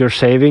that you're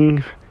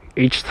saving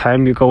each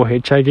time you go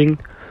hitchhiking,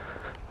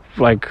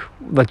 like,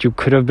 that you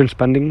could have been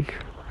spending,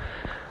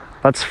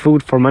 that's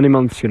food for many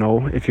months,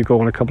 if you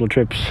go on a couple of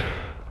trips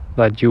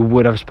that you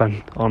would have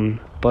spent on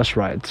bus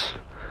rides.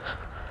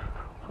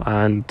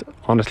 And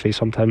honestly,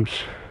 sometimes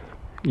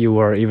you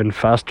are even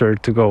faster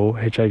to go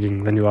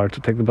hitchhiking than you are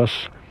to take the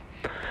bus.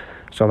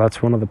 So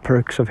that's one of the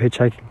perks of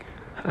hitchhiking.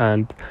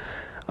 And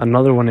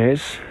another one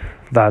is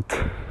that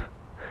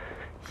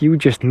you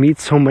just meet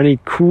so many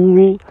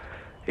cool,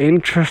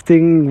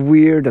 interesting,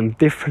 weird and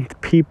different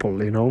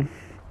people,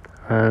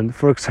 And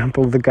for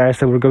example, the guys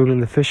that were going on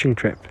the fishing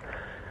trip,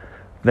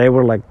 they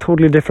were like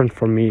totally different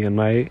from me, and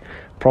I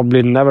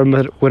probably never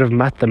would have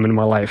met them in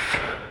my life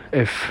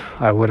if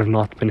I would have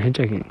not been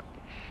hitchhiking.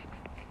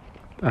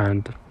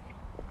 And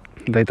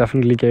they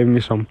definitely gave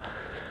me some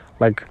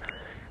like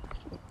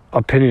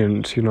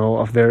opinions,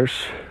 of theirs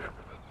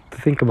to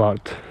think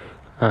about,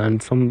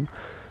 and some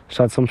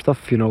said some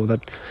stuff,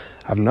 that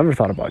I've never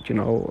thought about,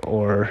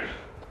 or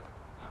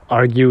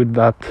argued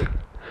that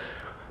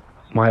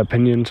my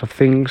opinions of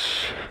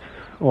things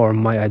or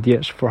my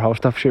ideas for how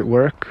stuff should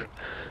work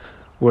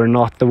were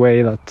not the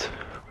way that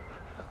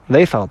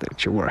they thought it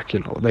should work.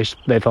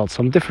 They thought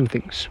some different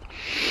things,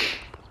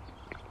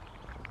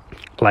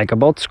 like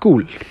about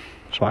school.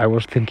 So I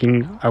was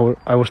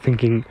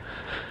thinking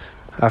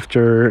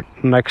after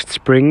next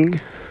spring,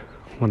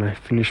 when I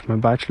finish my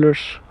bachelor's,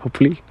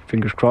 hopefully,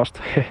 fingers crossed,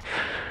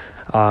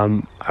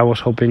 I was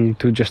hoping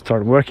to just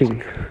start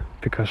working,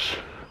 because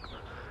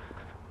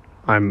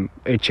I'm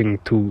itching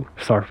to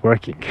start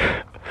working.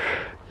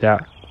 Yeah.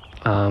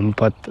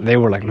 But they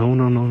were like,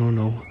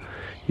 no,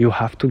 you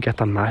have to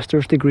get a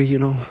master's degree,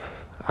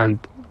 and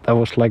that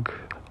was like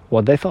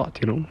what they thought,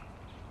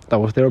 that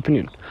was their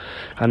opinion.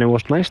 And it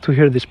was nice to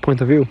hear this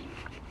point of view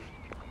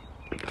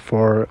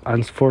for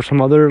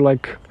some other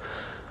like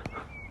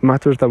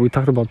matters that we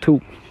talked about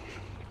too.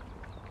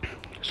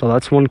 So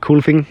that's one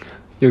cool thing.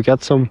 You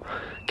get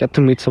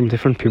to meet some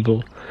different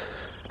people.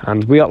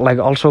 And we are like,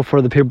 also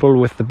for the people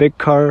with the big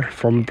car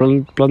from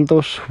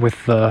Blundos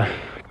with the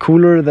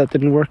cooler that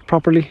didn't work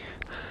properly,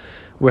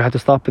 we had to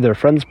stop at their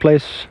friend's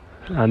place,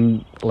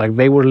 and like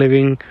they were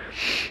living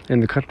in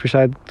the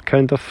countryside,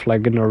 kind of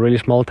like in a really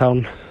small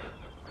town,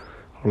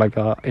 or like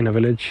in a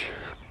village,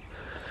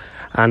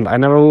 and I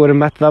never would have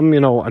met them,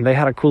 and they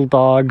had a cool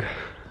dog,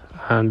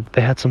 and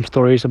they had some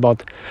stories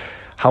about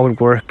how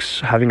it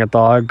works having a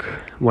dog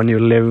when you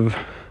live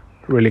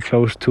really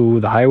close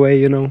to the highway,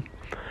 you know.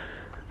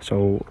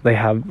 So they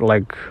have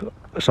like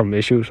some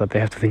issues that they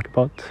have to think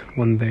about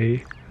when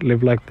they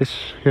live like this,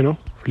 you know,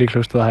 really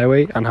close to the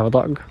highway and have a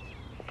dog.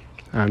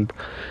 And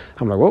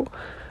I'm like, whoa,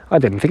 I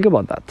didn't think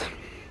about that,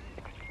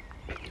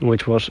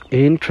 which was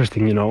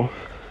interesting, you know.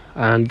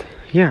 And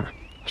yeah,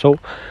 so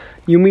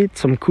you meet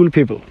some cool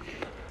people.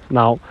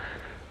 Now,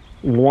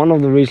 one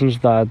of the reasons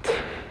that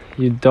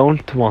you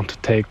don't want to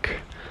take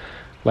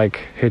like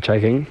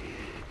hitchhiking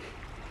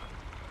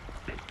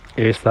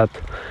is that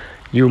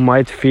you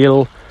might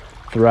feel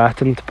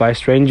threatened by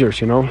strangers,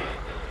 you know,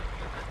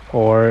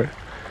 or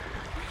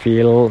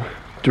feel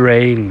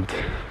drained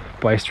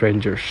by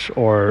strangers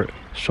or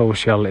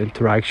social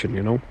interaction,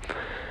 you know,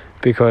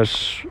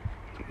 because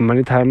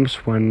many times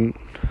when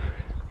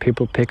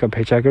people pick up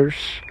hitchhikers,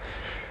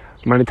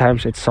 many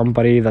times it's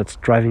somebody that's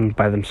driving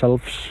by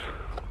themselves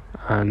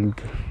and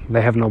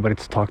they have nobody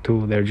to talk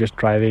to. They're just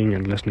driving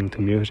and listening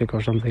to music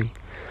or something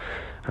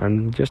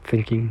and just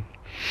thinking,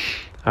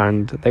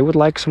 and they would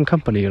like some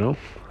company, you know.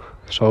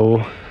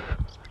 So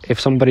if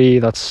somebody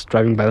that's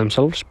driving by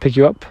themselves pick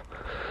you up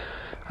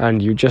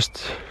and you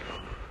just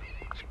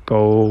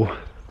go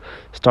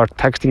start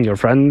texting your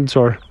friends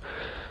or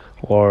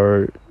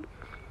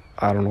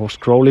I don't know,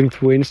 scrolling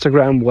through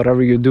Instagram,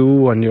 whatever you do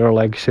when you're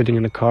like sitting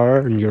in a car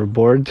and you're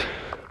bored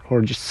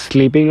or just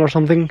sleeping or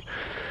something,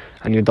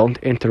 and you don't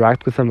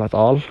interact with them at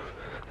all,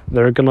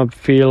 they're gonna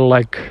feel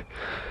like,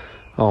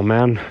 oh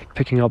man,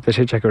 picking up this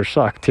hitchhiker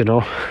sucked, you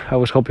know. I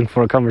was hoping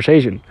for a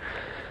conversation.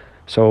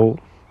 So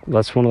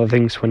that's one of the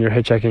things when you're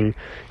hitchhiking,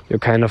 you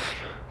kind of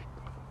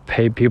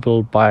pay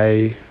people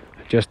by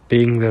just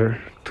being there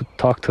to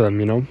talk to them,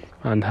 you know,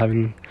 and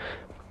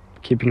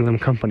keeping them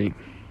company,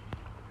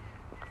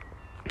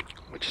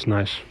 which is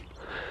nice.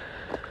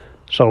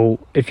 So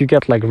if you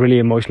get like really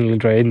emotionally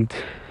drained,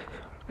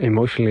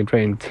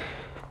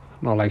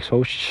 not like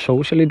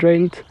socially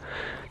drained,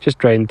 just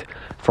drained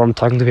from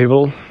talking to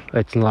people,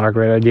 it's not a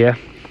great idea.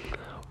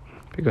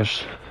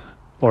 Because,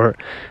 or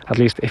at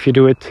least if you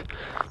do it,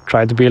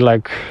 try to be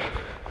like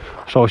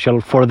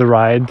social for the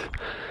ride,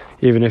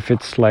 even if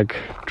it's like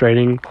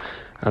draining,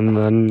 and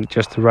then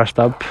just rest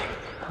up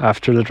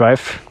after the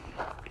drive.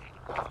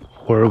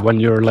 Or when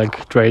you're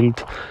like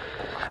drained,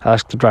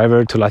 ask the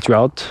driver to let you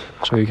out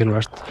so you can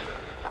rest,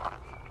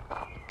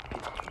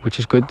 which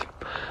is good.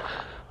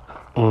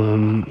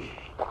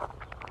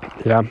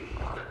 Yeah,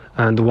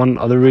 and one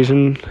other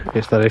reason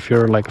is that if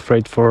you're like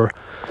afraid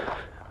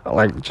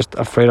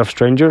of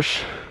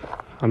strangers,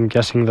 I'm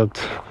guessing that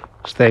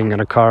staying in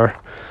a car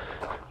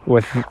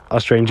with a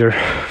stranger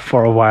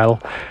for a while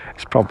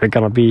is probably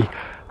gonna be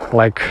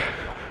like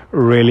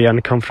really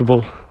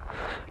uncomfortable.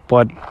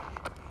 But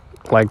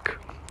like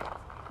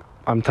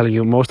I'm telling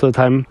you, most of the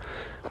time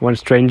when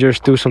strangers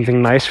do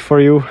something nice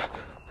for you,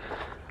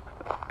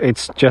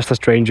 it's just a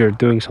stranger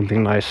doing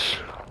something nice.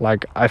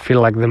 Like I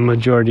feel like the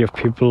majority of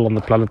people on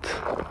the planet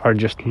are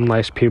just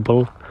nice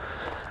people,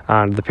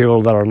 and the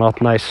people that are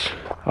not nice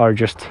are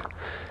just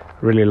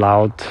really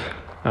loud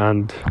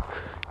and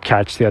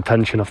catch the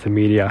attention of the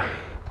media.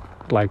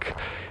 Like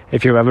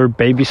if you've ever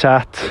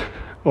babysat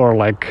or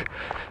like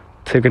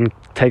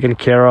taken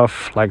care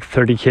of like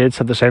 30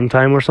 kids at the same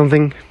time or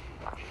something,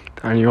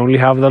 and you only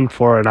have them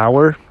for an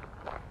hour,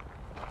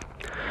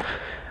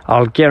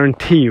 I'll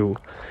guarantee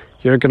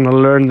you're gonna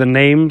learn the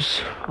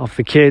names of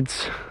the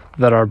kids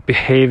that are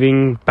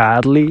behaving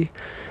badly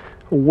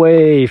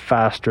way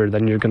faster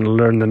than you're gonna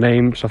learn the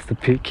names of the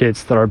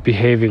kids that are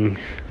behaving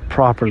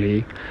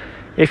properly,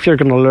 if you're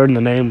gonna learn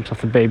the names of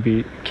the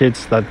baby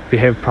kids that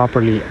behave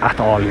properly at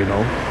all, you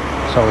know.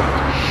 So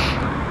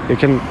you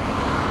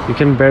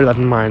can bear that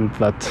in mind,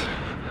 that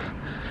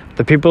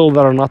the people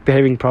that are not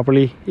behaving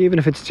properly, even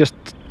if it's just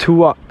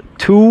two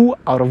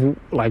out of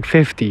like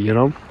 50, you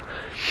know,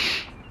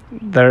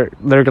 they're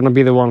gonna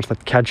be the ones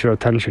that catch your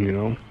attention, you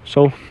know.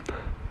 So,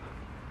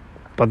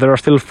 but there are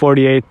still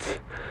 48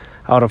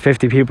 out of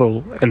 50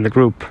 people in the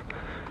group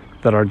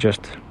that are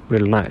just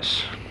real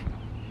nice.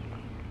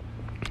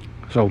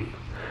 So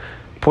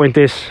point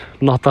is,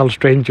 not all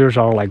strangers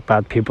are like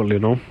bad people, you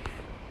know.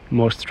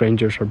 Most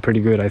strangers are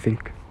pretty good, I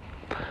think.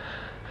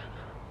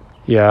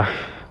 Yeah,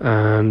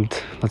 and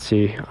let's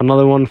see,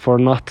 another one for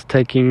not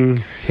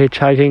taking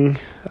hitchhiking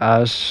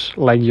as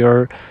like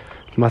your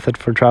method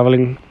for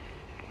traveling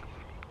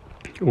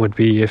would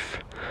be if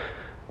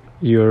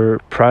you're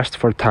pressed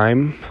for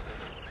time.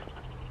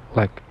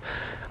 Like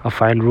a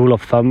fine rule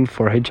of thumb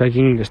for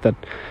hitchhiking is that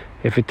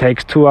if it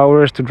takes 2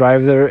 hours to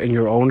drive there in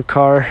your own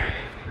car,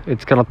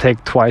 it's gonna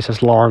take twice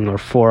as long, or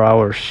 4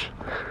 hours,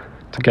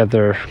 to get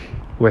there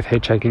with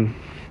hitchhiking.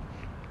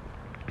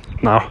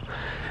 Now,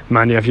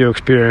 many of you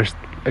experienced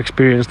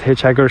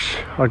hitchhikers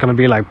are gonna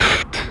be like,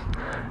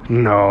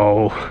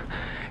 no,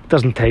 it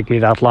doesn't take me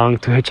that long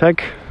to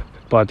hitchhike.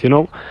 But you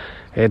know,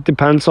 it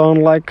depends on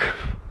like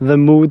the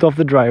mood of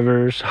the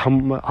drivers,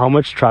 how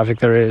much traffic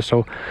there is.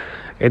 So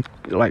it,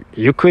 like,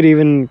 you could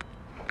even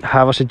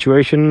have a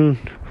situation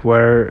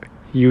where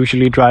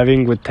usually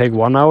driving would take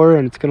 1 hour,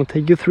 and it's gonna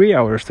take you 3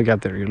 hours to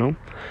get there, you know.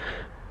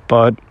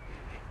 But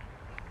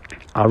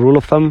a rule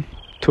of thumb,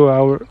 2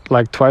 hours,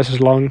 like twice as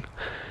long,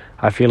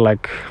 I feel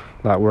like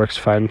that works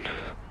fine.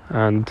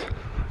 And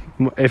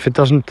if it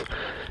doesn't,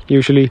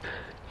 usually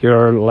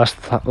you're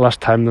less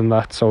time than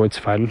that, so it's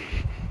fine.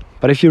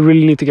 But if you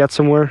really need to get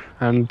somewhere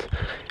and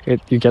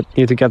need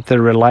to get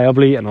there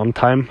reliably and on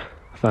time,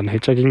 then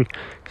hitchhiking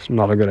is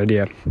not a good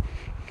idea.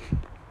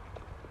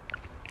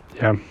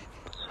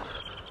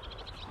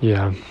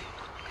 Yeah.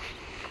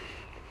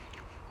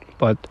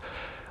 But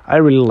I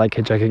really like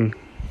hitchhiking,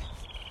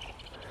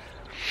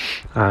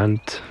 and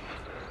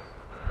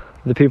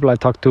the people I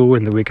talked to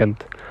in the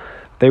weekend,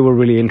 they were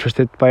really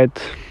interested by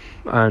it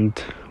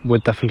and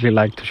would definitely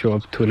like to show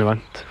up to an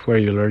event where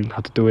you learn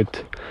how to do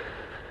it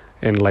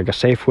in like a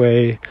safe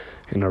way,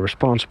 in a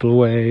responsible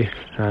way,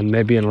 and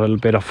maybe in a little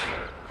bit of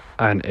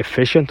an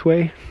efficient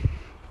way.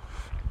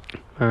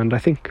 And I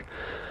think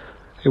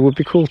it would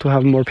be cool to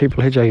have more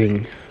people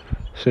hitchhiking,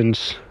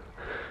 since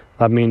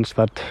that means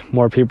that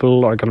more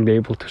people are going to be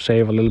able to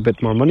save a little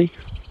bit more money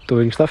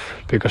doing stuff.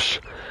 Because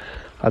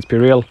let's be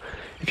real,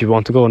 if you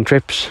want to go on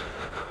trips,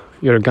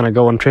 you're going to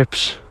go on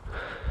trips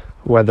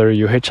whether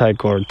you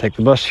hitchhike or take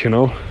the bus, you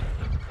know.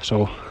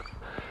 So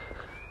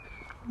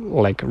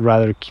like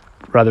rather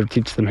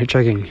teach them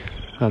hitchhiking,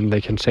 and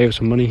they can save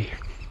some money,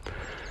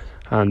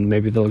 and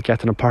maybe they'll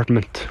get an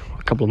apartment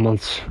a couple of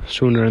months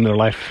sooner in their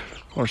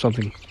life or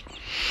something.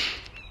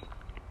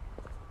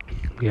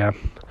 Yeah.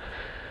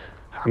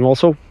 And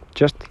also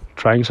just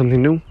trying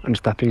something new and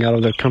stepping out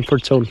of their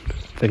comfort zone.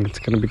 I think it's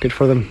going to be good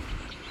for them.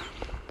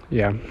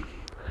 Yeah.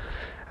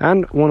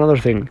 And one other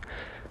thing,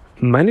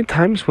 many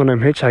times when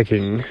I'm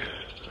hitchhiking,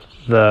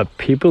 the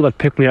people that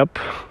pick me up,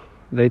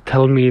 they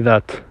tell me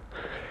that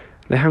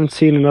they haven't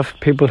seen enough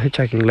people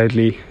hitchhiking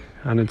lately,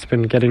 and it's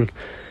been getting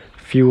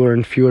fewer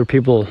and fewer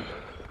people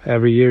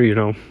every year, you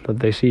know, that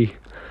they see.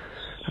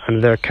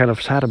 And they're kind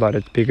of sad about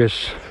it,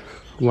 because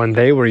when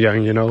they were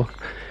young, you know,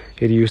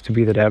 it used to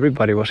be that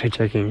everybody was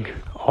hitchhiking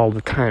all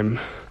the time.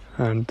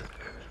 And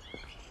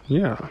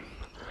yeah,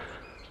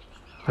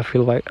 I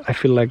feel like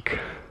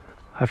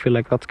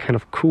that's kind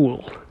of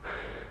cool.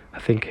 I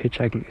think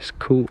hitchhiking is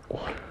cool.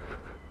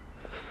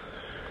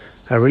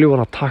 I really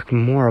want to talk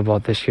more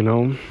about this, you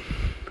know.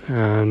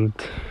 And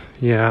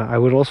yeah, I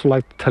would also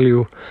like to tell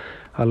you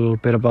a little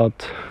bit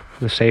about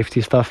the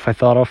safety stuff I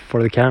thought of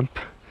for the camp,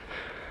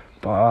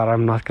 but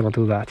I'm not gonna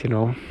do that, you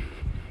know,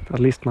 at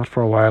least not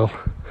for a while.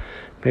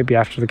 Maybe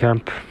after the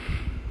camp,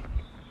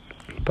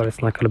 but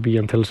it's not gonna be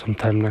until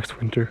sometime next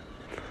winter.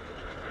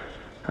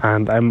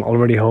 And I'm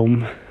already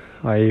home.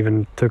 I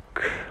even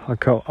took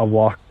a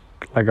walk,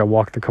 like I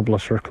walked a couple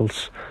of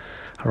circles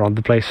around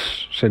the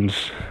place,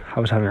 since I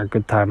was having a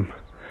good time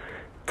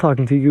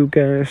talking to you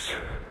guys.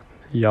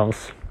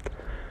 Yes.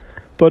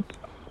 But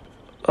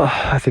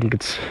I think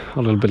it's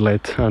a little bit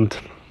late, and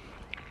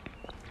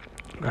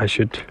I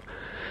should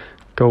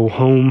go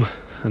home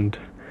and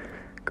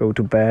go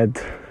to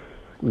bed.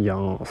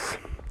 Yes.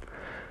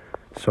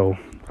 So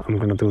I'm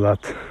gonna do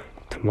that.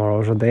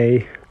 Tomorrow's a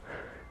day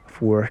of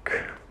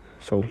work,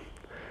 so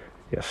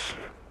yes,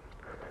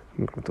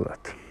 I'm gonna do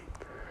that.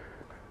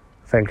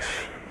 Thanks.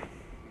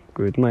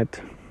 Good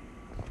night.